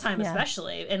 at that time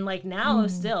especially. And like now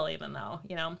still, even though,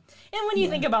 And when you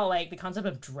think about like the concept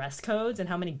of dress codes and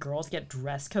how many girls get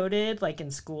dress coded like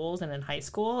in schools and in high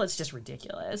school, it's just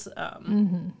ridiculous.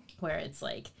 Where it's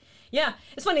like, yeah,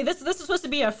 it's funny. This is supposed to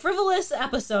be a frivolous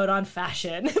episode on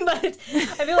fashion, but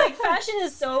I feel like fashion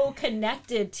is so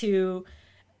connected to,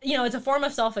 it's a form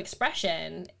of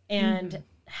self-expression, and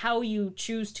how you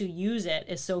choose to use it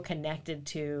is so connected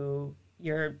to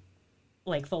your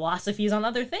like philosophies on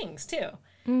other things too,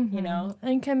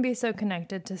 and can be so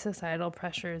connected to societal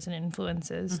pressures and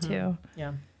influences too.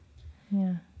 Yeah.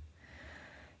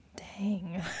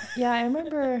 Dang. Yeah, I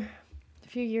remember a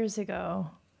few years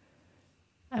ago,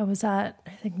 I was at,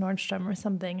 I think, Nordstrom or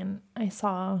something, and I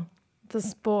saw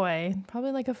this boy,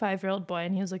 probably like a 5-year-old boy,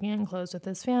 and he was looking at clothes with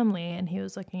his family, and he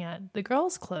was looking at the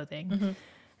girls' clothing.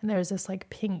 And there was this like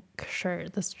pink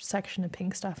shirt, this section of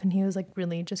pink stuff, and he was like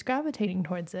really just gravitating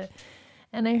towards it.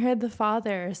 And I heard the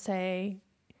father say,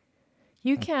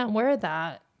 "You can't wear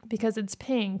that because it's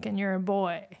pink and you're a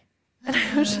boy." And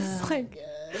I was just like,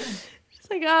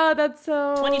 oh, that's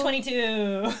so 2022.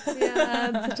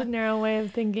 Yeah, it's such a narrow way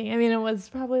of thinking. I mean, it was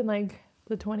probably like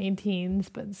the 20-teens,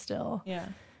 but still. Yeah.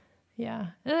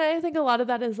 And I think a lot of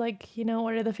that is like,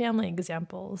 what are the family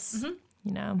examples?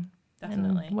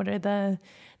 Definitely. And what are the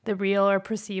real or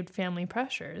perceived family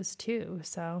pressures too?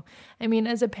 So, I mean,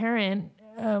 as a parent,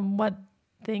 what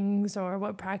things or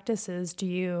what practices do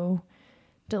you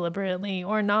deliberately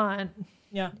or not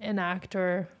enact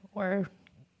or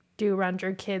do around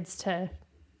your kids to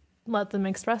let them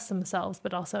express themselves,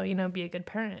 but also, be a good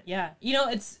parent? Yeah.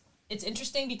 It's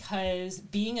interesting because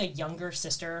being a younger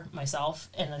sister myself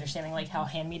and understanding like how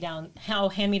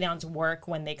hand-me-downs work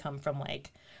when they come from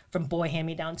boy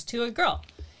hand-me-downs to a girl.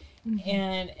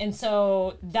 And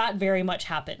so that very much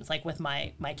happens like with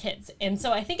my kids. And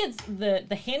so I think it's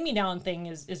the hand-me-down thing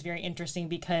is very interesting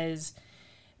because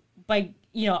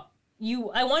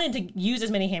I wanted to use as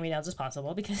many hand-me-downs as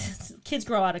possible because kids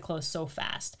grow out of clothes so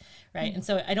fast, right? And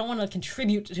so I don't want to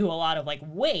contribute to a lot of like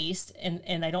waste,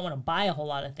 and I don't want to buy a whole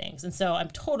lot of things. And so I'm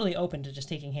totally open to just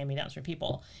taking hand-me-downs from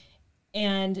people.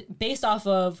 And based off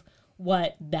of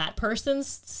what that person's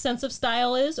sense of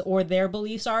style is or their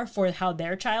beliefs are for how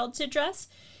their child should dress,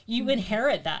 you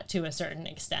inherit that to a certain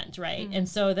extent, right? And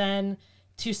so then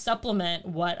to supplement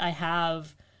what I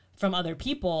have from other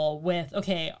people with,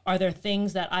 okay, are there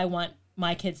things that I want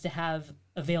my kids to have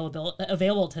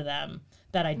available to them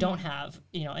that I don't have,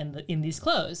 in these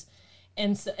clothes?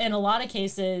 And so, in a lot of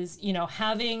cases,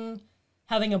 having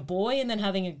a boy and then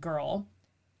having a girl,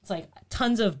 it's like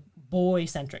tons of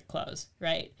boy-centric clothes,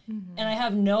 right? And I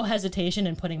have no hesitation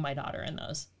in putting my daughter in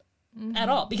those at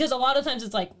all, because a lot of times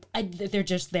it's like they're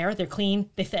just there, they're clean,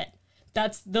 they fit.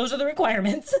 Those are the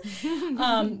requirements.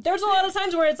 There's a lot of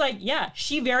times where it's like, yeah,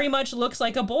 she very much looks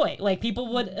like a boy. Like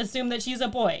people would assume that she's a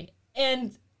boy,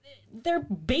 and they're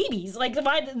babies. Like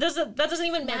that doesn't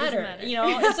even matter,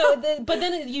 And so, but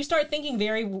then you start thinking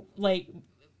very like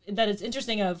that. It's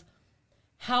interesting of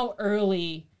how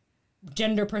early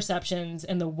gender perceptions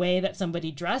and the way that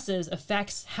somebody dresses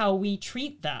affects how we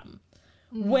treat them.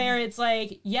 Where it's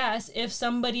like, yes, if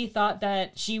somebody thought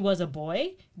that she was a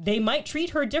boy, they might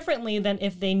treat her differently than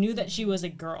if they knew that she was a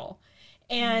girl.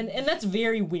 And that's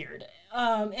very weird.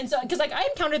 And so, because like I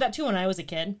encountered that too when I was a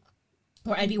kid,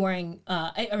 where I'd be wearing,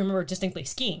 I remember distinctly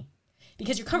skiing,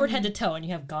 because you're covered head to toe and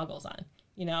you have goggles on,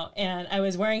 and I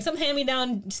was wearing some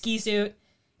hand-me-down ski suit. It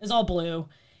was all blue.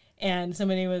 And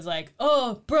somebody was like,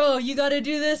 "Oh, bro, you got to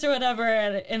do this or whatever."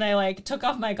 And I like took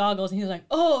off my goggles, and he was like,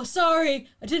 "Oh, sorry,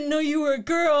 I didn't know you were a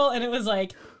girl." And it was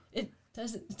like, it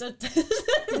doesn't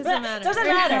matter.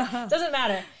 Doesn't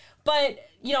matter. But,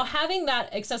 having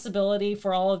that accessibility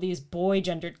for all of these boy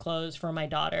gendered clothes for my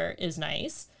daughter is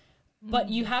nice.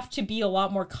 But you have to be a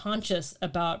lot more conscious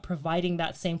about providing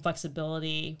that same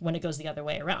flexibility when it goes the other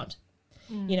way around.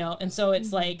 And so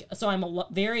it's like, so I'm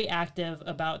very active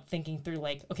about thinking through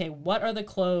like, okay, what are the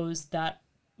clothes that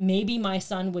maybe my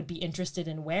son would be interested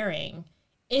in wearing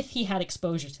if he had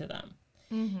exposure to them,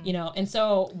 and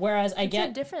so whereas it's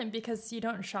so different because you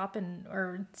don't shop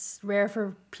or it's rare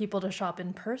for people to shop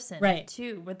in person, right?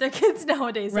 Too with their kids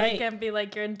nowadays, right? It can't be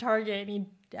like you're in Target and you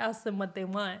ask them what they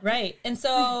want. Right. And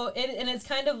so it's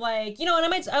kind of like, and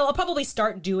I'll probably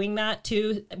start doing that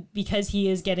too, because he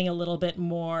is getting a little bit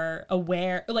more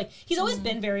aware. Like, he's always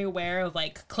been very aware of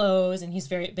like clothes, and he's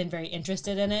been very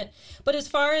interested in it. But as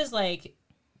far as like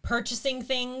purchasing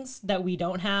things that we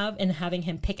don't have and having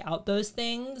him pick out those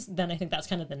things, then I think that's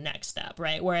kind of the next step,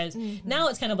 right? Whereas now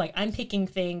it's kind of like I'm picking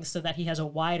things so that he has a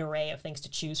wide array of things to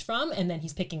choose from, and then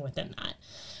he's picking within that.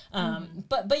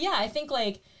 But yeah, I think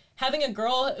like having a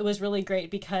girl, it was really great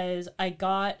because I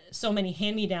got so many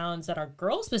hand-me-downs that are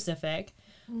girl specific,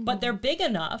 but they're big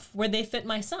enough where they fit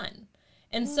my son.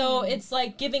 And so it's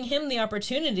like giving him the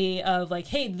opportunity of like,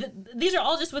 hey, these are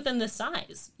all just within this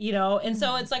size, And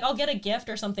so it's like I'll get a gift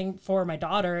or something for my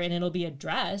daughter, and it'll be a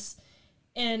dress.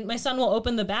 And my son will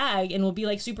open the bag and will be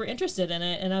like super interested in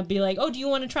it. And I'll be like, oh, do you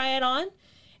want to try it on?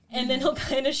 And then he'll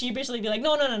kind of sheepishly be like,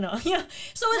 no. Yeah.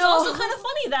 So it's also kind of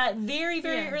funny that very,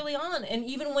 very early on, and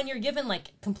even when you're given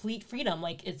like complete freedom,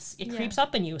 like it creeps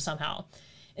up in you somehow.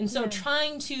 And so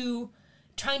trying to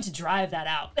drive that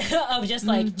out of just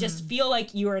like, just feel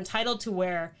like you are entitled to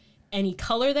wear any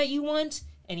color that you want,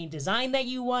 any design that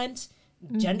you want.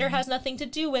 Gender has nothing to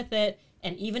do with it.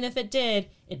 And even if it did,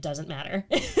 it doesn't matter,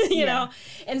 you know?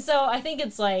 And so I think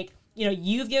it's like,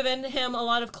 you've given him a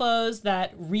lot of clothes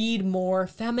that read more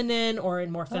feminine or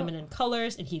in more feminine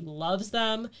colors, and he loves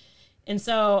them. And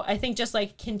so I think just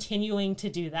like continuing to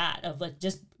do that, of like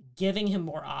just giving him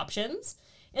more options,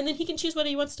 and then he can choose what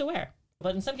he wants to wear.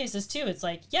 But in some cases too, it's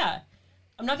like,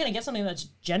 I'm not going to get something that's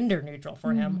gender neutral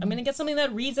for him. I'm going to get something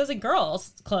that reads as a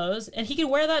girl's clothes, and he can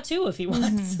wear that too if he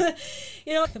wants. The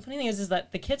funny thing is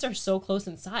that the kids are so close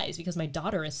in size because my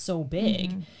daughter is so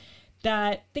big.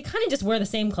 That they kind of just wear the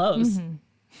same clothes, and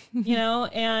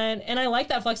I like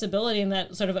that flexibility and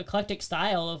that sort of eclectic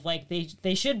style of like,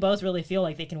 they should both really feel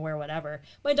like they can wear whatever.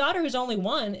 My daughter, who's only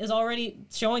 1, is already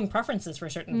showing preferences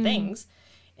for certain things.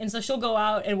 And so she'll go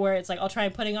out and where it's like, I'll try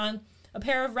putting on a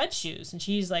pair of red shoes. And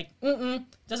she's like,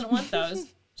 doesn't want those.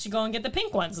 She'll go and get the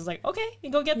pink ones. It's like, okay, you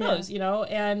go get those,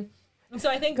 And so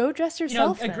I think, go dress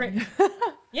yourself.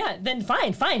 Then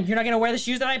fine. You're not going to wear the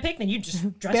shoes that I picked. Then you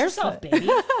just dress yourself, baby.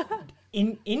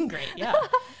 In great,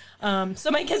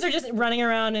 so my kids are just running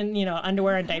around in,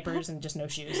 underwear and diapers and just no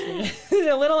shoes.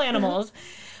 They're little animals.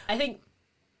 I think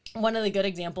one of the good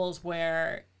examples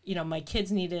where, my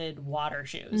kids needed water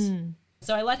shoes.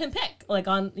 So I let him pick, like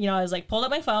I was like, pulled up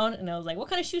my phone and I was like, what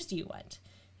kind of shoes do you want?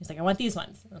 He's like, I want these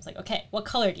ones. And I was like, okay, what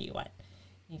color do you want?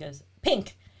 And he goes,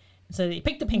 pink. So he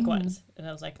picked the pink ones, and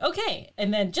I was like, okay.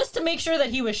 And then just to make sure that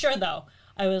he was sure, though,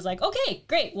 I was like, okay,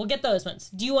 great, we'll get those ones.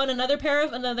 Do you want another pair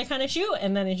of another kind of shoe?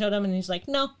 And then he showed him, and he's like,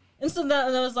 no. And so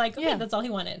I was like, okay, that's all he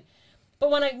wanted.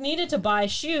 But when I needed to buy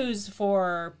shoes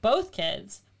for both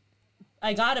kids,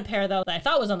 I got a pair, though, that I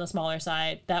thought was on the smaller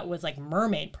side that was like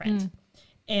mermaid print.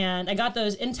 And I got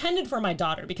those intended for my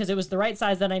daughter because it was the right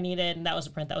size that I needed, and that was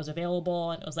a print that was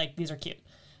available, and it was like, these are cute.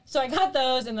 So I got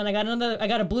those, and then I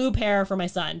got a blue pair for my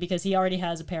son because he already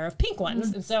has a pair of pink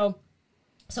ones. And so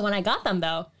when I got them,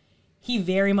 though, he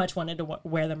very much wanted to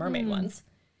wear the mermaid ones.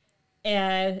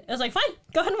 And I was like, fine,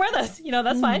 go ahead and wear those.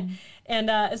 That's fine. And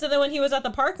so then when he was at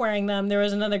the park wearing them, there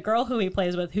was another girl who he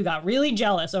plays with who got really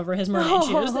jealous over his mermaid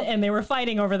shoes, and they were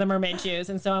fighting over the mermaid shoes.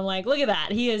 And so I'm like, look at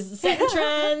that. He is setting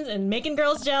trends and making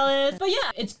girls jealous. But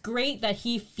yeah, it's great that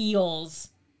he feels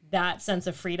that sense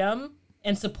of freedom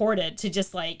and supported to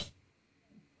just like,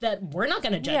 that we're not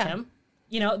going to judge him,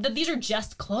 that these are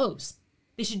just clothes.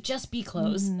 They should just be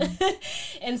clothes.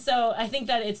 And so I think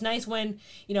that it's nice when,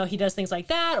 he does things like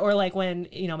that, or like when,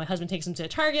 my husband takes him to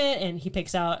Target and he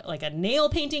picks out like a nail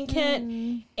painting kit.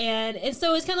 And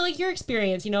so it's kind of like your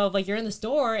experience, of like you're in the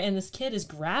store and this kid is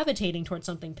gravitating towards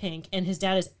something pink and his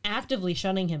dad is actively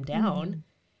shutting him down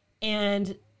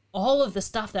and all of the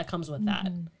stuff that comes with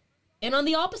that. And on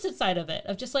the opposite side of it,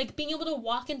 of just like being able to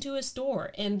walk into a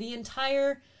store and the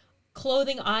entire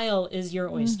clothing aisle is your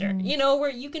oyster, where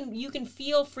you can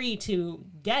feel free to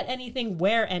get anything,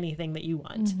 wear anything that you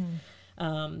want.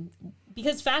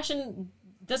 Because fashion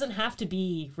doesn't have to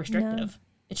be restrictive. No.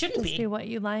 It shouldn't be what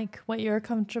you like, what you're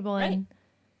comfortable in.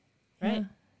 Right. Yeah.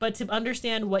 But to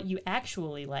understand what you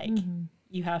actually like,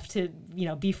 you have to,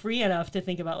 be free enough to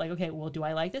think about like, okay, well, do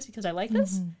I like this because I like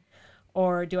this?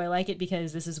 Or do I like it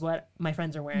because this is what my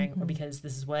friends are wearing or because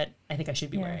this is what I think I should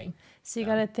be wearing? So you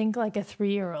got to think like a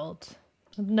 3-year-old.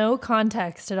 No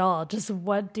context at all. Just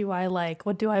what do I like?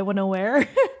 What do I want to wear?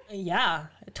 Yeah,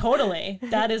 totally.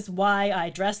 That is why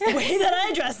I dress the way that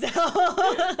I dress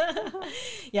now.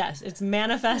 Yes, it's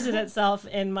manifested itself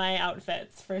in my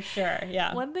outfits for sure.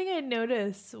 Yeah. One thing I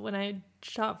noticed when I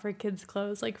shop for kids'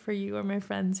 clothes, like for you or my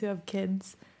friends who have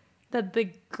kids, that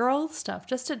the girls' stuff,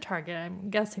 just at Target, I'm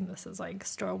guessing this is like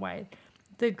store-wide,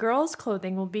 the girls'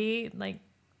 clothing will be like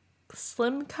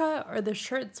slim cut, or the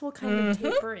shirts will kind of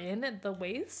taper in at the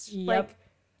waist. Yep.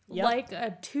 Like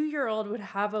a 2-year-old would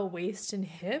have a waist and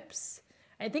hips.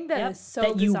 I think that is so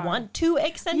that bizarre. you want to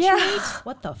accentuate? Yeah.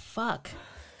 What the fuck?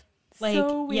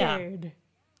 So weird.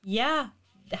 Yeah.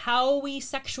 How we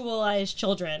sexualize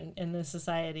children in this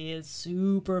society is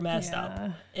super messed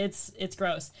up. It's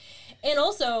gross. And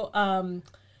also,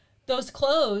 those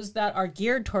clothes that are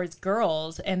geared towards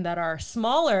girls and that are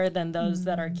smaller than those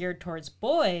that are geared towards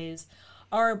boys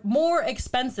are more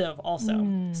expensive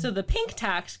also. So the pink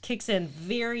tax kicks in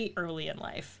very early in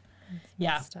life.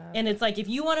 And it's like, if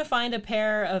you want to find a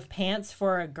pair of pants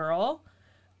for a girl,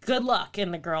 good luck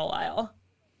in the girl aisle.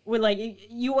 With like,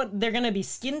 they're going to be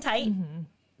skin tight.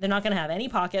 They're not going to have any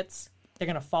pockets. They're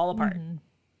going to fall apart.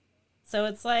 So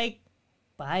it's like,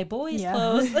 buy boys'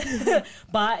 clothes.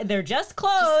 They're just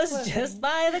clothes. Just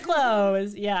buy the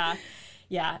clothes. Yeah.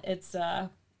 And so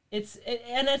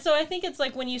I think it's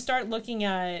like when you start looking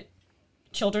at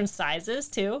children's sizes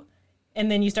too, and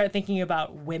then you start thinking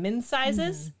about women's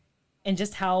sizes and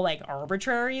just how like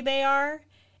arbitrary they are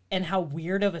and how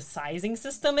weird of a sizing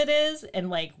system it is. And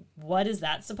like, what is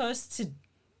that supposed to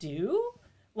do?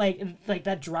 Like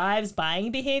that drives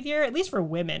buying behavior, at least for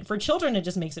women. For children, it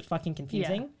just makes it fucking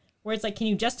confusing. Where it's like, can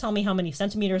you just tell me how many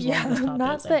centimeters long this top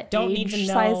not is? the I don't need to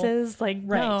know sizes. Like,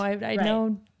 no, I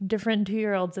know different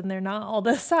 2-year-olds, and they're not all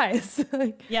the size.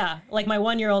 Like my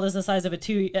 1-year-old is the size of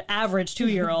average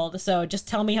 2-year-old. So just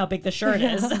tell me how big the shirt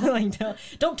is. Like,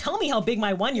 don't tell me how big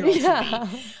my 1-year-old should be.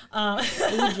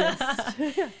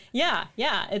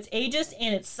 It's ageist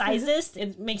and it's sizist.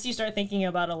 It makes you start thinking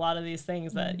about a lot of these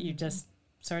things that you just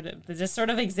sort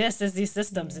of exist as these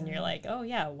systems, and you're like, oh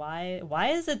yeah, why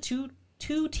is a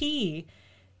 2T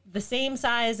the same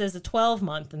size as a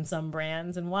 12-month in some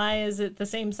brands, and why is it the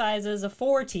same size as a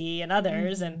 4T in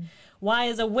others, and why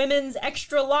is a women's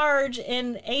extra large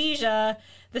in Asia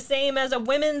the same as a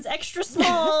women's extra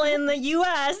small in the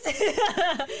US?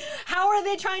 How are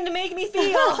they trying to make me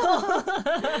feel?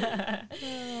 Oh,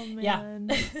 man.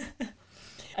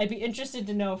 I'd be interested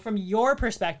to know, from your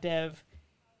perspective,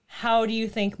 how do you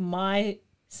think my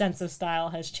sense of style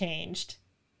has changed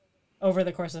over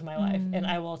the course of my life? And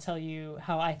I will tell you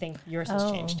how I think yours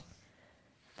has changed.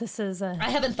 This is I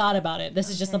haven't thought about it. This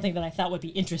is just something that I thought would be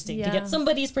interesting to get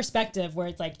somebody's perspective, where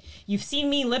it's like, you've seen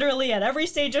me literally at every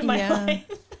stage of my life.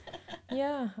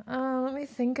 Let me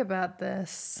think about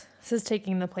this. This is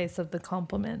taking the place of the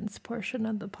compliments portion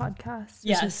of the podcast.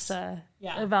 Yes. It's just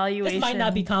evaluation. This might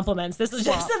not be compliments. This is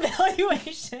just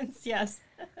evaluations. Yes.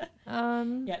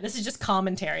 This is just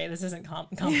commentary. This isn't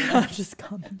compliments. Just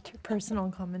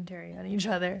personal commentary on each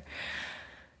other.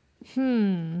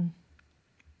 Well,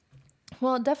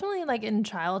 definitely like in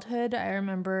childhood, I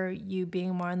remember you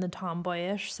being more on the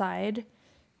tomboyish side,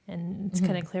 and it's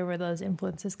kind of clear where those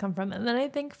influences come from. And then I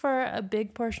think for a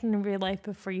big portion of your life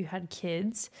before you had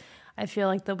kids, I feel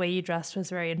like the way you dressed was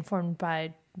very informed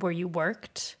by where you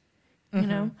worked, you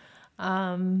know?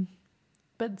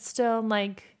 But still,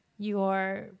 like,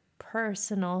 your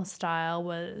personal style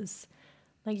was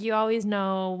like, you always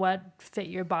know what fit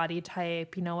your body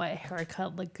type, you know, what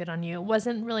haircut looked good on you. It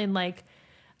wasn't really like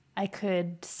I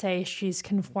could say she's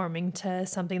conforming to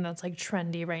something that's like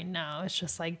trendy right now. It's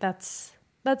just like, that's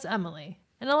Emily.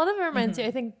 And a lot of it reminds you,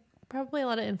 I think, probably a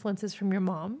lot of influences from your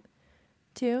mom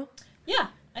too. Yeah,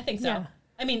 I think so. Yeah.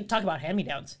 I mean, talk about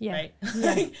hand-me-downs, right?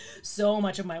 Like, so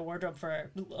much of my wardrobe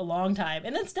for a long time,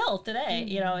 and then still today,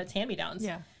 you know, it's hand-me-downs.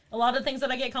 Yeah. A lot of things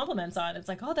that I get compliments on, it's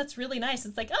like, oh, that's really nice.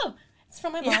 It's like, oh, it's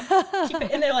from my mom. Keep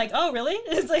it. And they're like, oh, really?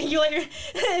 It's like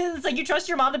it's like you trust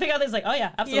your mom to pick out things. Like, oh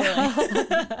yeah, absolutely.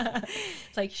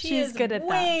 It's like she's good at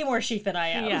way more chic than I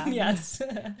am. Yeah. Yes.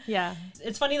 Yeah.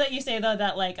 It's funny that you say though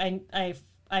that like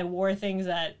I wore things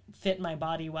that fit my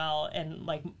body well, and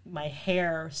like my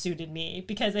hair suited me,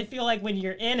 because I feel like when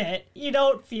you're in it, you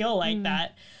don't feel like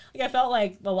that. Like I felt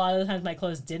like a lot of the times my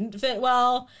clothes didn't fit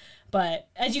well. But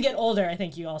as you get older, I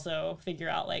think you also figure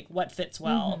out like what fits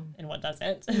well and what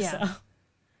doesn't. Yeah. So.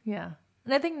 Yeah.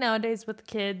 And I think nowadays with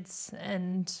kids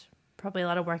and probably a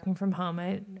lot of working from home,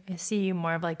 I see you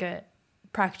more of like a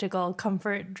practical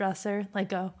comfort dresser,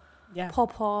 like a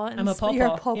po-po. I'm a po-po.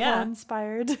 You're po-po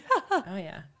inspired. Oh,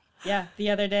 yeah. Yeah. The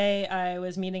other day I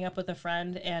was meeting up with a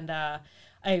friend, and I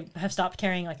have stopped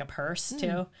carrying like a purse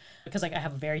too, because like I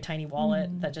have a very tiny wallet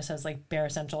that just has like bare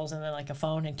essentials and then like a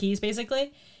phone and keys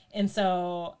basically. And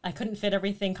so I couldn't fit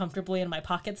everything comfortably in my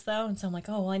pockets though. And so I'm like,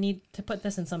 oh, well, I need to put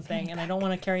this in something, and I don't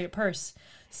want to carry a purse.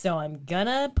 so I'm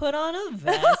gonna put on a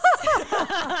vest.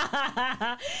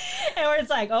 And where it's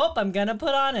like, oh, I'm gonna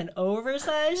put on an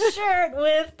oversized shirt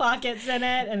with pockets in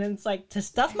it, and it's like to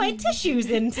stuff my tissues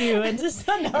into, and just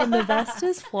And the vest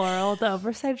is floral, the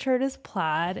oversized shirt is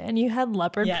plaid, and you had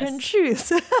leopard print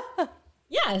shoes.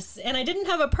 Yes, and I didn't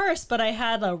have a purse, but I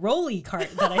had a rolly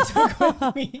cart that I took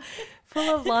with me.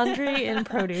 Full of laundry and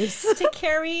produce. To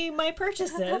carry my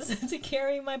purchases, to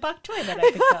carry my bok choy that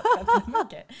I picked up at the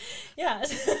market.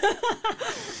 Yes.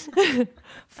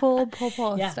 Full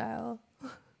popo style.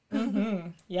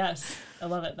 Mm-hmm. Yes, I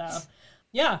love it though.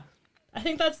 Yeah, I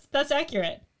think that's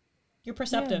accurate. You're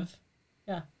perceptive.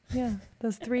 Yeah. Yeah,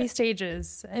 those 3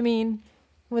 stages. I mean,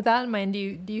 with that in mind,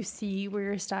 do you see where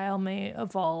your style may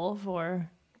evolve or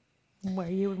where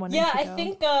you would want to go?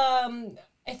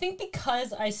 I think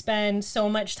because I spend so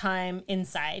much time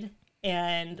inside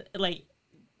and like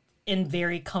in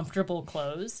very comfortable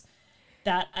clothes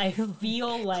that I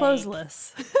feel like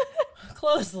clothesless.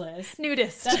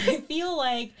 Nudist. That I feel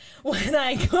like when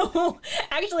I go,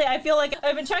 actually, I feel like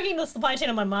I've been tracking the supply chain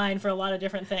in my mind for a lot of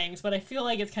different things, but I feel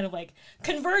like it's kind of like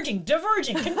converging,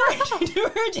 diverging,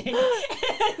 diverging.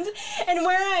 And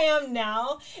where I am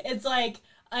now, it's like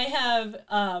I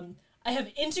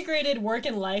have integrated work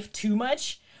and life too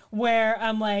much, where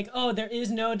I'm like, oh, there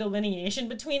is no delineation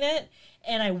between it.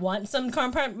 And I want some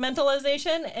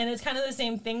compartmentalization. And it's kind of the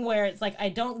same thing where it's like I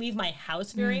don't leave my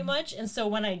house very much. And so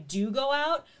when I do go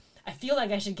out, I feel like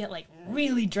I should get like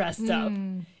really dressed up,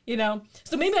 you know?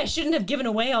 So maybe I shouldn't have given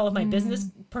away all of my business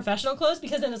professional clothes,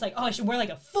 because then it's like, oh, I should wear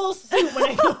like a full suit when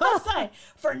I go outside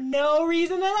for no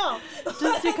reason at all.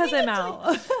 Just because I'm out.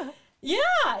 Like,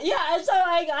 yeah. And so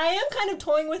I am kind of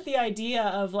toying with the idea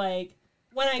of like,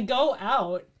 when I go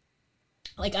out,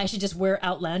 like I should just wear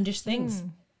outlandish things.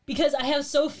 Because I have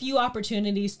so few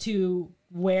opportunities to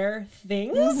wear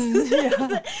things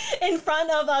in front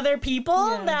of other people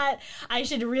that I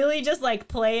should really just like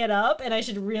play it up, and I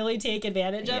should really take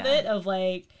advantage of it, of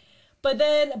like, but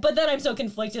then I'm so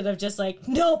conflicted of just like,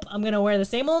 nope, I'm going to wear the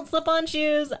same old slip-on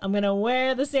shoes. I'm going to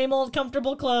wear the same old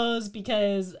comfortable clothes,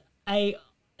 because I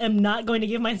am not going to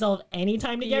give myself any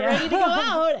time to get ready to go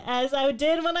out as I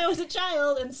did when I was a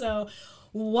child. And so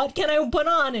what can I put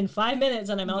on in 5 minutes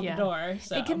and I'm out the door?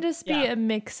 So, it can just be a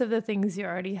mix of the things you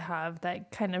already have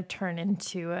that kind of turn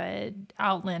into a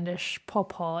outlandish,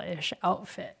 pawpaw-ish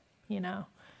outfit, you know?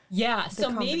 Yeah, so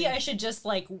maybe I should just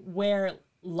like wear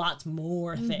lots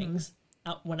more things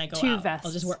out when I go out. Vests.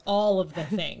 I'll just wear all of the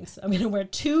things. I'm going to wear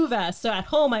 2 vests. So at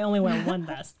home, I only wear 1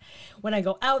 vest. When I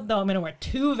go out, though, I'm going to wear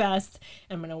 2 vests.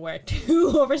 And I'm going to wear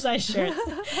 2 oversized shirts.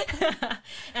 And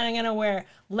I'm going to wear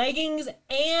leggings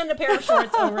and a pair of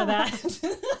shorts over that.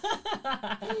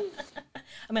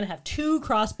 I'm going to have 2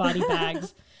 crossbody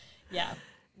bags. Yeah.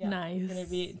 Nice. Going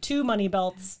to be 2 money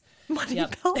belts. Money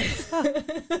belts.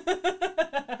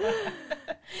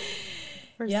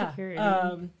 For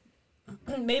security.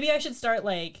 Maybe I should start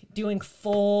like doing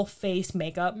full face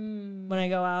makeup when I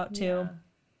go out too.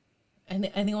 I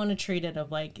think I want to treat it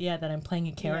of like, that I'm playing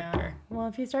a character. Yeah. Well,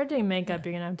 if you start doing makeup,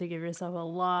 you're gonna have to give yourself a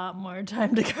lot more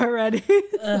time to get ready.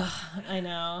 I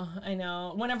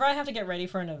know. Whenever I have to get ready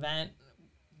for an event,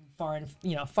 far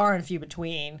and few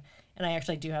between, and I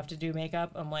actually do have to do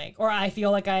makeup, I'm like, or I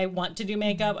feel like I want to do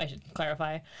makeup, I should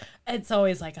clarify. It's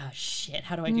always like, oh shit,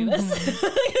 how do I do this? Because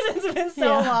it's been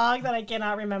so long that I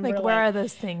cannot remember. Like, where are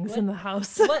those things in the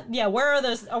house? Where are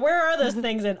those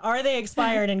things, and are they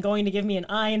expired and going to give me an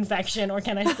eye infection, or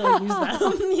can I still use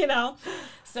them? You know?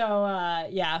 So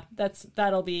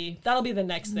that'll be the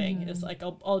next thing. Is like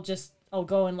I'll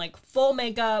go in like full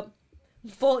makeup,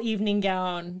 full evening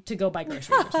gown to go buy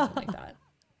groceries or something like that.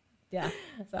 Yeah,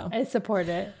 so I support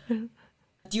it. Do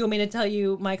you want me to tell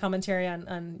you my commentary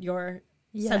on your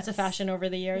sense of fashion over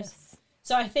the years? Yes.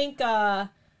 So I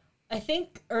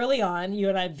think early on you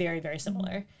and I are very, very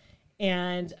similar,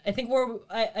 and I think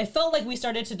I felt like we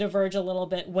started to diverge a little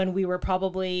bit when we were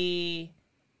probably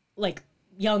like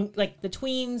young, like the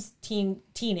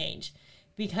teenage,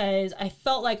 because I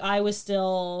felt like I was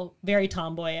still very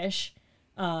tomboyish,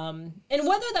 and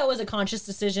whether that was a conscious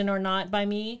decision or not by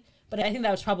me. But I think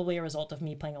that was probably a result of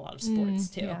me playing a lot of sports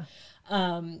too. Yeah.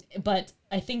 But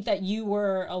I think that you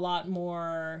were a lot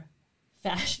more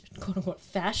quote unquote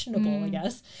fashionable, I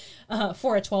guess,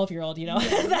 for a 12-year-old, you know,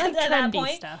 at that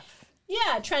point. Stuff.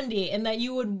 Yeah, trendy. And that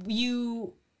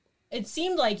it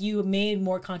seemed like you made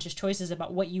more conscious choices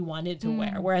about what you wanted to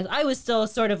wear. Whereas I was still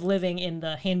sort of living in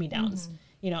the hand-me-downs,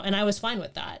 you know, and I was fine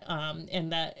with that.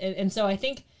 And so I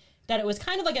think that it was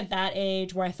kind of like at that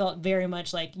age where I felt very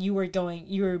much like you were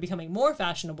becoming more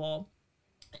fashionable.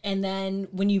 And then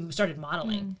when you started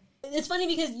modeling, it's funny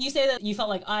because you say that you felt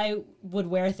like I would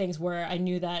wear things where I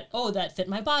knew that, oh, that fit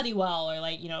my body well, or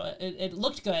like, you know, it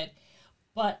looked good.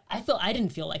 But I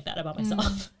didn't feel like that about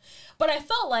myself. But I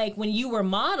felt like when you were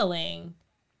modeling,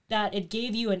 that it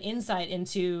gave you an insight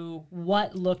into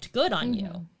what looked good on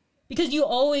you. Because you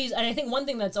always, and I think one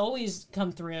thing that's always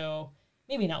come through,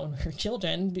 maybe not when we were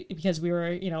children, because we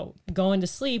were, you know, going to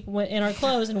sleep in our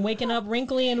clothes and waking up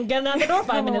wrinkly and getting out the door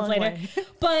 5 minutes later.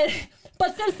 But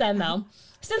since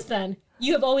then,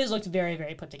 you have always looked very,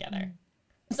 very put together.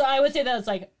 So I would say that it's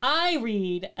like, I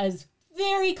read as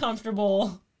very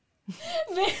comfortable,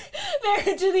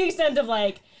 very to the extent of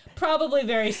like, probably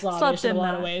very slavish in a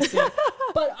lot of ways too.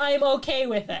 But I'm okay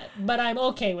with it.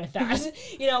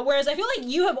 You know, whereas I feel like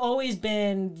you have always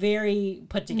been very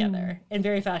put together and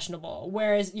very fashionable.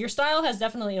 Whereas your style has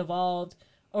definitely evolved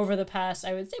over the past,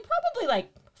 I would say probably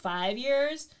like 5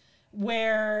 years,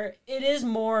 where it is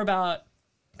more about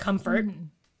comfort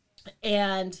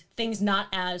and things not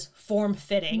as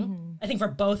form-fitting. I think for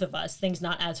both of us, things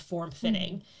not as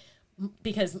form-fitting.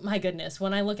 Because my goodness,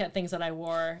 when I look at things that I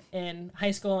wore in high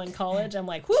school and college, I'm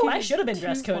like, whoo, I should have been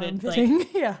dress coded.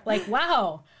 Like,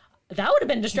 wow, that would have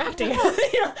been distracting. You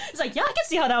know, it's like, yeah, I can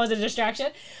see how that was a distraction.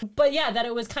 But yeah, that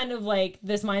it was kind of like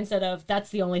this mindset of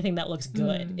that's the only thing that looks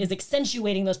good is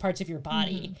accentuating those parts of your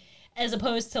body, as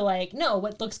opposed to like, no,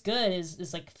 what looks good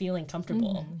is like feeling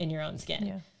comfortable in your own skin.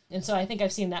 Yeah. And so I think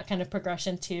I've seen that kind of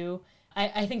progression too.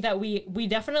 I think that we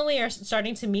definitely are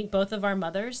starting to meet both of our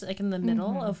mothers, like in the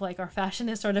middle of like our fashion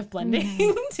is sort of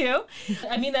blending too.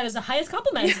 I mean, that is the highest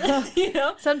compliment, you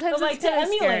know? Sometimes it's like kind to of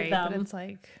emulate scary, them. but it's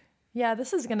like, yeah,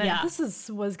 this was gonna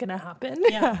happen.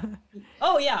 Yeah.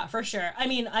 Oh yeah, for sure. I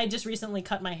mean, I just recently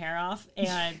cut my hair off,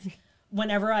 and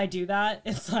whenever I do that,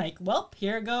 it's like, well,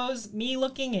 here goes me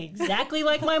looking exactly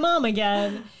like my mom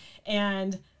again.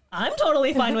 And I'm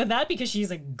totally fine with that because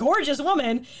she's a gorgeous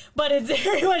woman, but it's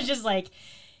very much just like,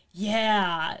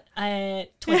 yeah,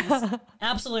 twins,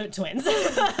 absolute twins.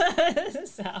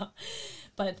 So,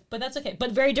 but that's okay.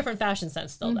 But very different fashion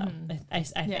sense still, though. I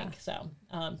think so,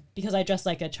 because I dress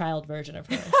like a child version of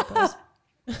her, I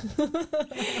suppose.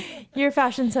 Your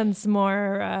fashion sense is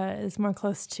more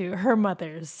close to her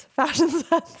mother's fashion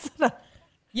sense.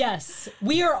 Yes,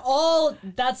 we are all.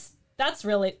 That's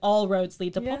really all roads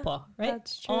lead to popo, right?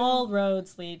 That's true. All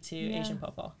roads lead to Asian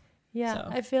popo. Yeah, so,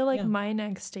 I feel like my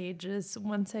next stage is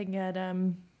once I get,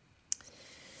 I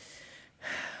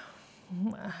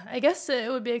guess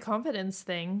it would be a confidence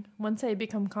thing. Once I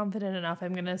become confident enough,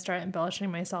 I'm going to start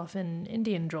embellishing myself in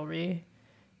Indian jewelry,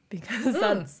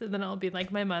 because then I'll be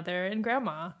like my mother and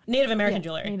grandma. Native American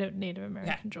jewelry. Native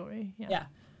American jewelry. Yeah.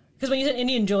 Because when you said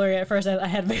Indian jewelry at first, I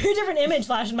had a very different image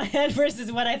flash in my head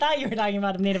versus what I thought you were talking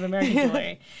about of Native American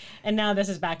jewelry. And now this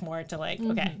is back more to like,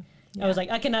 okay. Yeah. I was like,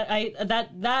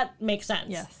 that makes sense.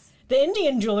 Yes. The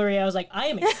Indian jewelry, I was like, I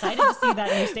am excited to see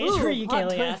that new stage for you,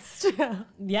 Kalia.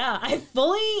 Yeah, I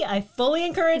fully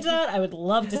encourage that. I would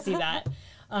love to see that.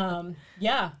 I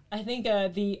think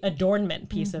the adornment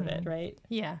piece of it, right?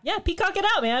 Yeah, peacock it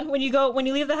out, man. When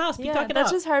you leave the house, peacock it out.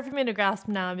 That's just hard for me to grasp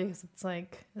now because it's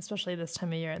like, especially this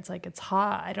time of year, it's like it's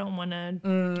hot. I don't want a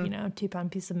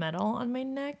 2-pound piece of metal on my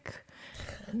neck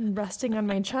and resting on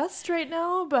my chest right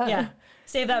now. But yeah,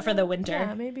 save that for the winter.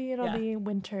 Yeah, maybe it'll be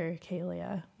winter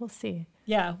Kalia. We'll see.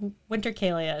 Yeah, winter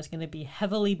Kalia is going to be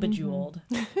heavily bejeweled.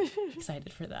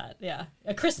 Excited for that. Yeah,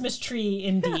 a Christmas tree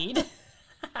indeed.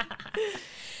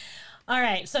 All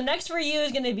right, so next for you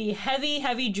is going to be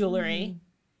heavy jewelry.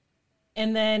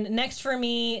 And then next for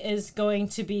me is going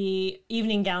to be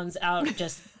evening gowns out,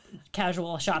 just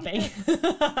casual shopping.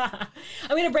 I'm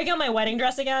going to break out my wedding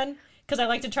dress again because I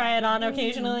like to try it on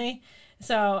occasionally.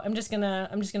 So I'm just going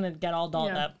to get all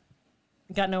dolled up.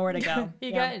 Got nowhere to go.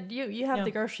 You have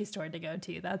the grocery store to go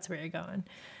to. That's where you're going.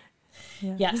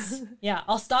 Yeah. Yes. Yeah.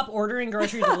 I'll stop ordering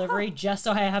grocery delivery just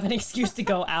so I have an excuse to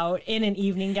go out in an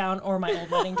evening gown or my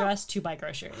old wedding dress to buy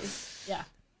groceries. Yeah.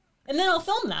 And then I'll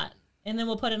film that and then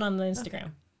we'll put it on the Instagram.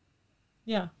 Okay.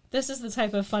 Yeah. This is the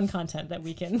type of fun content that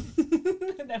we can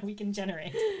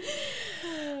generate.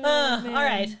 All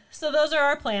right. So those are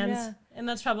our plans. Yeah. And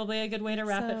that's probably a good way to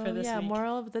wrap it for this week.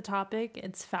 Moral of the topic,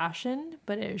 it's fashion,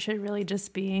 but it should really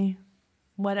just be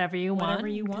whatever you want.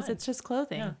 Because it's just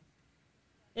clothing. Yeah.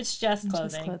 It's just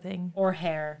clothing. Or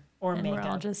hair or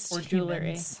makeup or jewelry.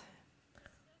 Humans.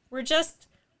 We're just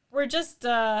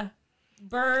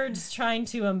birds trying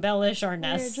to embellish our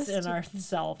nests and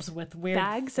ourselves with weird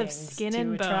bags of skin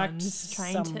and bones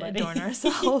trying to adorn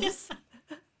ourselves.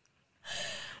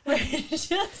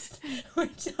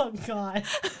 Oh God,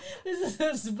 this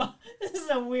is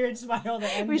a weird spiral to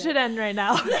end. We should end right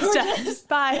now.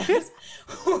 Bye.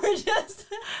 We're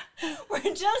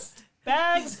just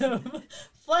bags of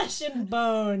flesh and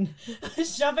bone,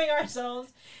 shoving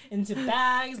ourselves into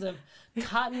bags of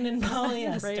cotton and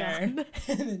polyester.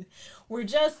 We're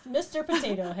just Mr.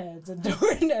 Potato Heads,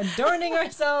 adorning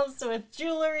ourselves with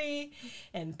jewelry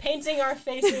and painting our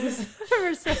faces.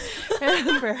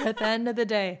 Remember, at the end of the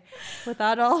day,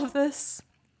 without all of this,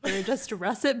 we're just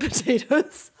russet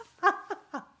potatoes.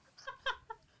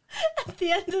 At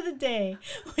the end of the day,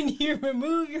 when you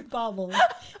remove your baubles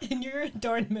and your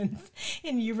adornments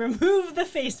and you remove the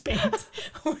face paint,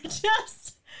 we're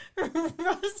just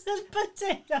roasted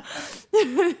potatoes.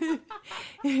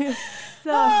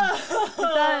 So if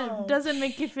that doesn't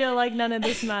make you feel like none of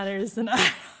this matters, then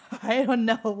I don't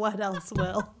know what else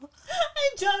will. I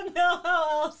don't know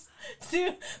how else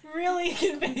to really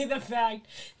convey the fact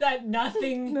that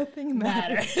nothing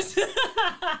matters.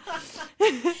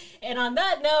 And on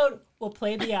that note, we'll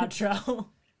play the outro.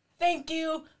 Thank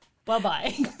you.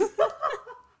 Bye-bye.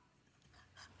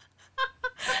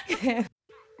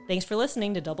 Thanks for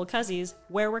listening to Double Cuzzies,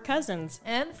 where we're cousins.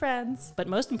 And friends. But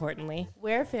most importantly,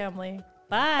 We're family.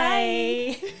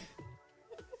 bye.